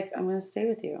was like, I'm going to stay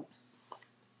with you.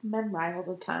 Men lie all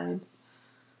the time.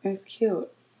 It was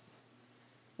cute.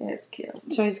 It's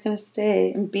cute. So he's going to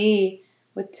stay and be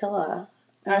with Tilla.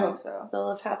 I hope so. They'll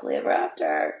live happily ever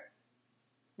after.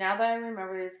 Now that I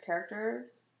remember these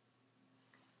characters,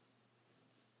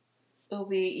 it'll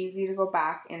be easy to go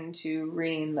back into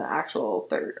reading the actual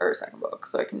third or second book,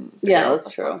 so I can figure out what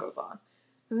the fuck goes on.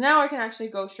 Because now I can actually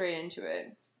go straight into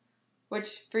it,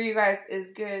 which for you guys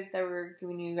is good that we're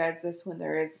giving you guys this when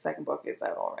there is a second book is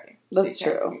out already. That's so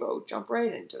you true. Can go jump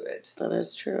right into it. That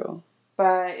is true.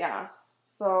 But yeah,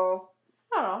 so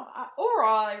I don't know.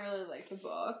 Overall, I really like the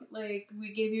book.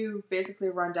 We gave you basically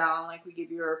a rundown. We gave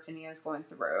you our opinions going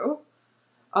through.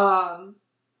 I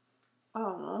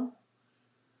don't know.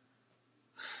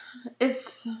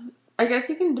 I guess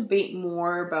you can debate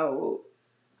more about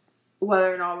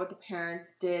whether or not what the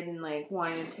parents did and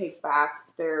wanting to take back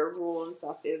their rule and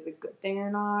stuff is a good thing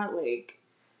or not.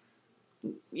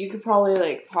 You could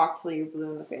probably talk till you're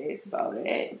blue in the face about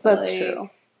it. That's true.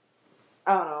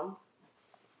 I don't know.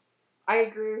 I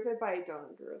agree with it, but I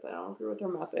don't agree with it. I don't agree with her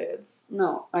methods.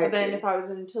 No, I agree. Then if I was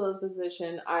in Tilla's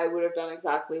position, I would have done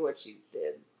exactly what she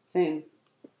did. Same.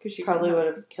 Because she probably would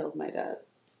have killed my dad.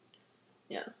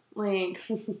 Yeah. Well,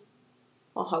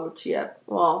 how would she have?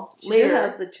 Well, she later. Did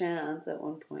have the chance at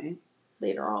one point.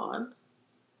 Later on.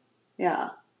 Yeah.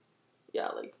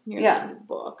 Yeah, near the end of the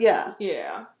book. Yeah.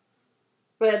 Yeah.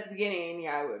 But at the beginning,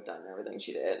 I would have done everything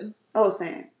she did. Oh,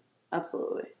 same.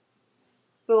 Absolutely.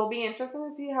 So it'll be interesting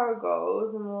to see how it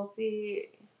goes, and we'll see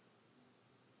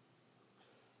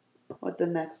what the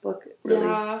next book really.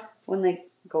 Yeah. When they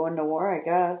go into war, I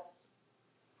guess.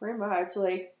 Pretty much,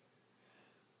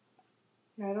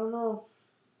 I don't know.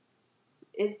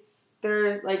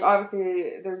 There's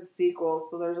obviously there's a sequel,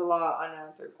 so there's a lot of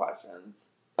unanswered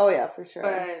questions. Oh yeah, for sure.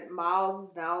 But Miles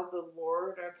is now the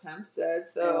Lord of Hampstead,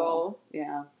 so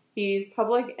yeah, he's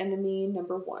public enemy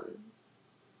number 1.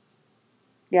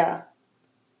 Yeah.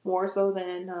 More so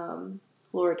than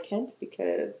Lord Kent,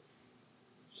 because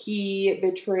he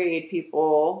betrayed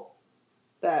people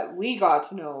that we got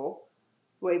to know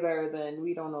way better than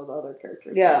we don't know the other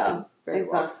characters. Yeah, very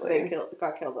exactly. Well, they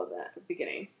got killed at the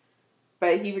beginning.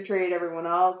 But he betrayed everyone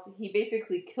else. He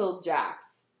basically killed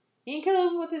Jax. He didn't kill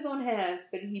him with his own hands,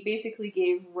 but he basically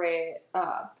gave Raz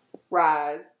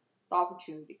the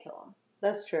opportunity to kill him.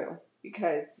 That's true.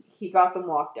 Because he got them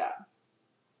locked up.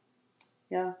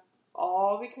 Yeah.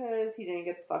 All because he didn't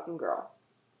get the fucking girl.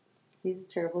 He's a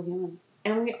terrible human.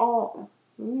 And we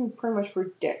pretty much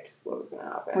predict what was going to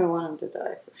happen. We want him to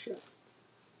die for sure.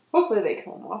 Hopefully they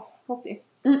kill him off. We'll see.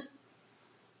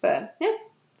 But, yeah.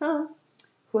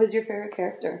 Who is your favorite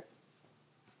character?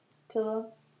 Tilla.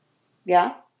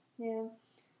 Yeah? Yeah.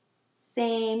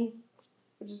 Same.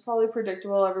 Which is probably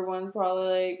predictable. Everyone's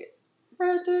probably like,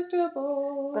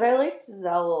 predictable. But I liked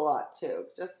Zell a lot too.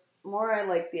 Just more I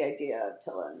like the idea of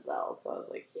Tilla and Zell, so I was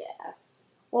like, yes.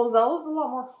 Well, Zell was a lot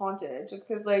more haunted, just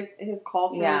because, like, his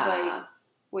culture is, like,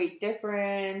 way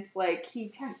different. Like,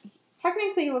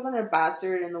 technically he wasn't a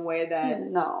bastard in the way that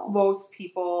most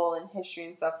people in history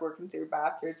and stuff were considered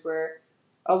bastards, where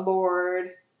a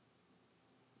lord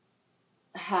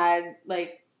had,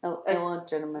 like,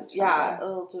 illegitimate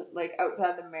child. Yeah, like,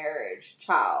 outside the marriage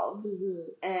child.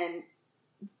 Mm-hmm. And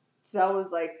Zell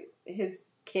was, like, his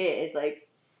kid. Like,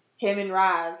 him and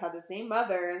Raz had the same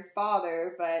mother and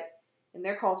father, but in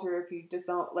their culture, if you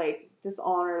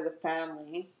dishonor the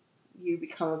family, you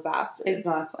become a bastard.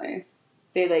 Exactly.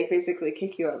 They, like, basically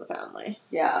kick you out of the family.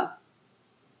 Yeah.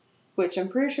 Which I'm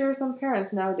pretty sure some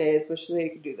parents nowadays wish they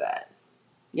could do that.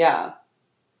 Yeah.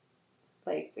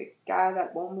 Like, the guy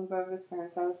that won't move out of his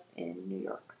parents' house in New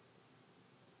York.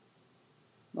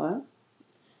 What?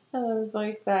 And there was,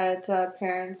 like, that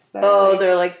parents that... Oh,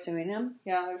 they're, like, suing him?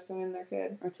 Yeah, they're suing their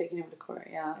kid. Or taking him to court,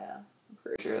 yeah. Yeah. I'm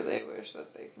pretty sure they wish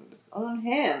that they can just own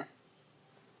him.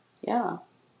 Yeah.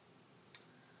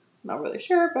 Not really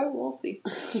sure, but we'll see.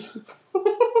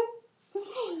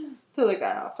 Totally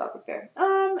got off topic there.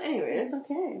 Anyways. It's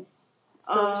okay.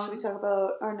 So, should we talk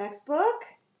about our next book?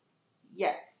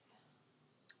 Yes.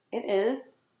 It is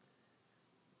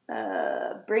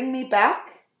Bring Me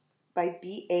Back by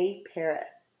B.A.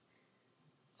 Paris.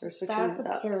 So we're switching That's it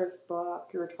a up. Paris book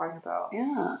you were talking about.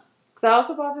 Yeah. Because I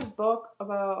also bought this book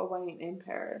about a wedding in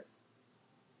Paris.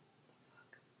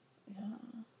 Yeah.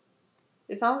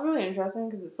 It sounds really interesting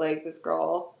because it's like this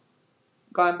girl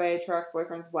going by to her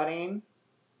ex-boyfriend's wedding.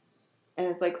 And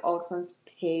it's like all expense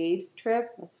paid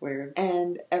trip. That's weird.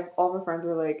 And all of her friends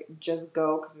are like, just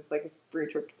go because it's like a free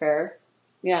trip to Paris.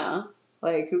 Yeah.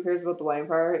 Like, who cares about the wedding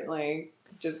part? Like,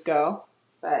 just go.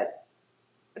 But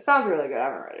it sounds really good. I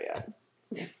haven't read it yet.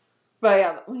 But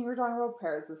yeah, when you were talking about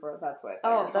Paris before, that's what.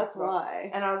 That's why.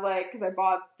 And I was like, because I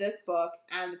bought this book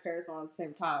and the Paris one at the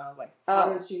same time. I was like,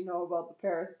 how does she know about the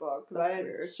Paris book? Because I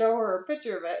didn't show her a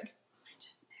picture of it. I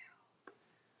just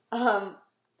knew.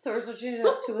 So we're switching it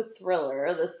up to a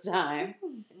thriller this time.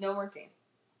 No more teen.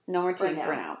 No more teen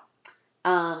for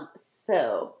now.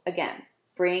 So again,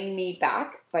 Bring Me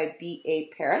Back by B.A.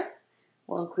 Paris.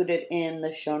 We'll include it in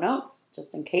the show notes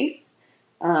just in case.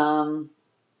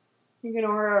 You can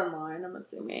order online, I'm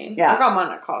assuming. Yeah. I got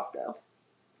mine at Costco.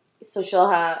 So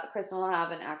Kristen will have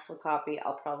an actual copy.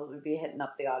 I'll probably be hitting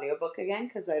up the audiobook again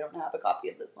because I don't have a copy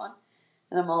of this one.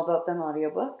 And I'm all about them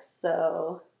audiobooks,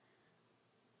 so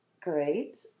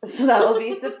great. So that will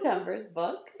be September's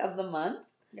book of the month.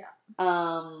 Yeah.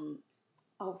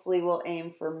 Hopefully we'll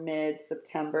aim for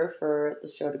mid-September for the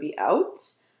show to be out.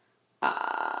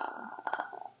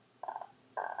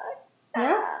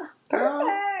 Yeah.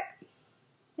 Perfect.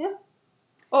 Yeah.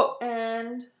 Oh,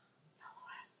 and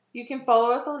you can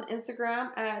follow us on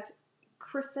Instagram at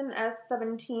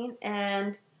KristenS17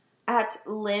 and at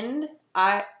Lind,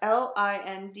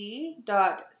 LIND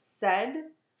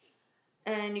 .said.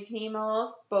 And you can email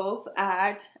us both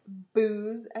at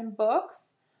booze and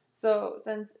books. So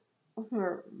since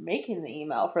we're making the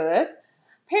email for this,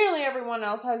 apparently everyone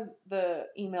else has the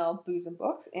email booze and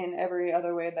books in every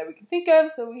other way that we can think of.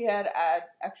 So we had to add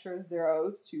extra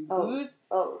zeros to booze.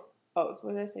 Oh. Oh,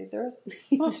 what did I say? Zeros?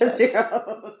 You said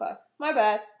zero. My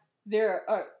bad. Zero.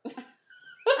 Oh.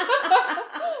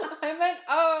 I meant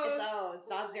O's. It's O's,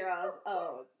 not zeros.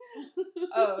 O's.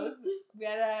 O's. We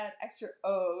had to add extra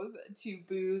O's to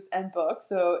booze and books.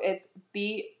 So it's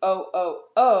BOOOZEANDBOOOKS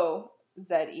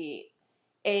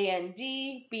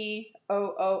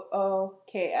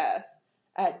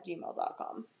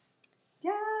 @gmail.com.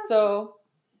 Yeah. So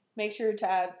make sure to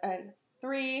add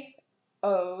 3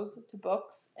 O's to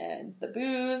books and the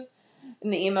booze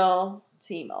in the email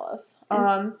to email us.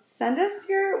 Send us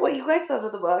what you guys thought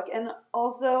of the book, and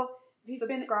also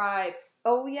subscribe.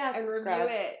 And subscribe. Review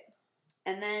it.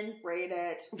 And then rate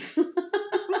it.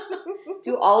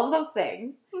 Do all of those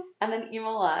things. And then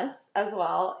email us as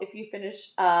well if you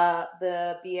finish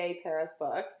the B.A. Paris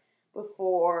book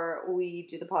before we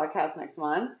do the podcast next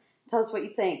month. Tell us what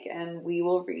you think, and we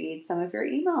will read some of your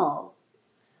emails.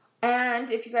 And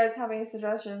if you guys have any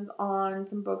suggestions on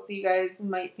some books that you guys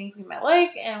might think we might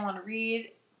like and want to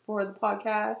read for the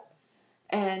podcast,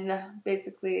 And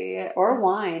basically, Or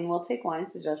wine. We'll take wine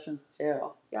suggestions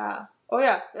too. yeah. Oh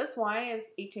yeah, this wine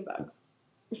is $18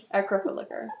 at Cripple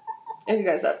Liquor. If you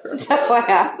guys have Cripple.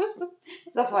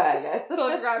 Stuff FYI, guys.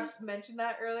 So Grab mentioned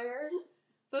that earlier.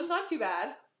 So it's not too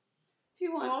bad. If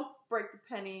you We want, won't break the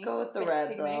penny. go with the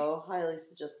red though. Highly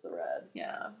suggest the red.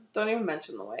 Yeah. Don't even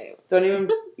mention the white. Don't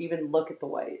even look at the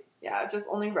white. Yeah, just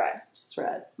only red. Just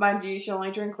red. Mind you, you should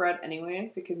only drink red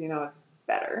anyway because you know it's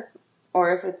better.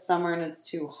 Or if it's summer and it's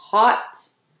too hot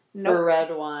Nope. for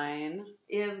red wine,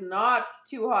 It is not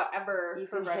too hot ever you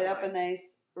for can red hit up wine. a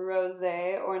nice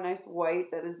rosé or a nice white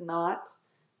that is not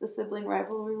the Sibling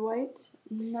Rivalry white.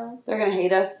 No. They're gonna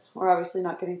hate us. We're obviously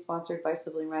not getting sponsored by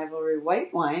Sibling Rivalry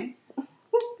white wine.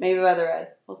 Maybe by the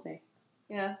red. We'll see.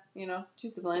 Yeah, you know, 2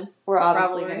 siblings. We're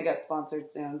obviously Rivalry. gonna get sponsored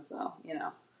soon, so you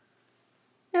know.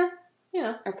 Yeah, you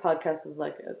know. Our podcast is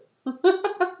like it.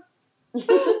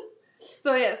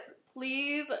 So yes,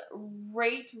 please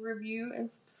rate, review,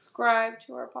 and subscribe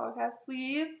to our podcast,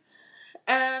 please.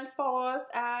 And follow us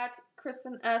at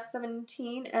Kristen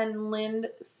S17 and Lind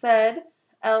said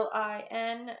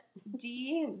LIND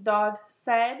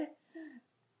 .said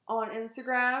on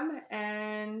Instagram.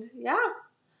 And yeah,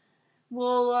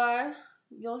 we'll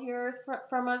you'll hear us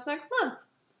from us next month.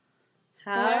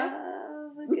 Have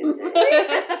a good day.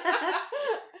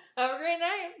 Have a great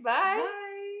night. Bye.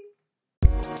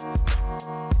 Bye.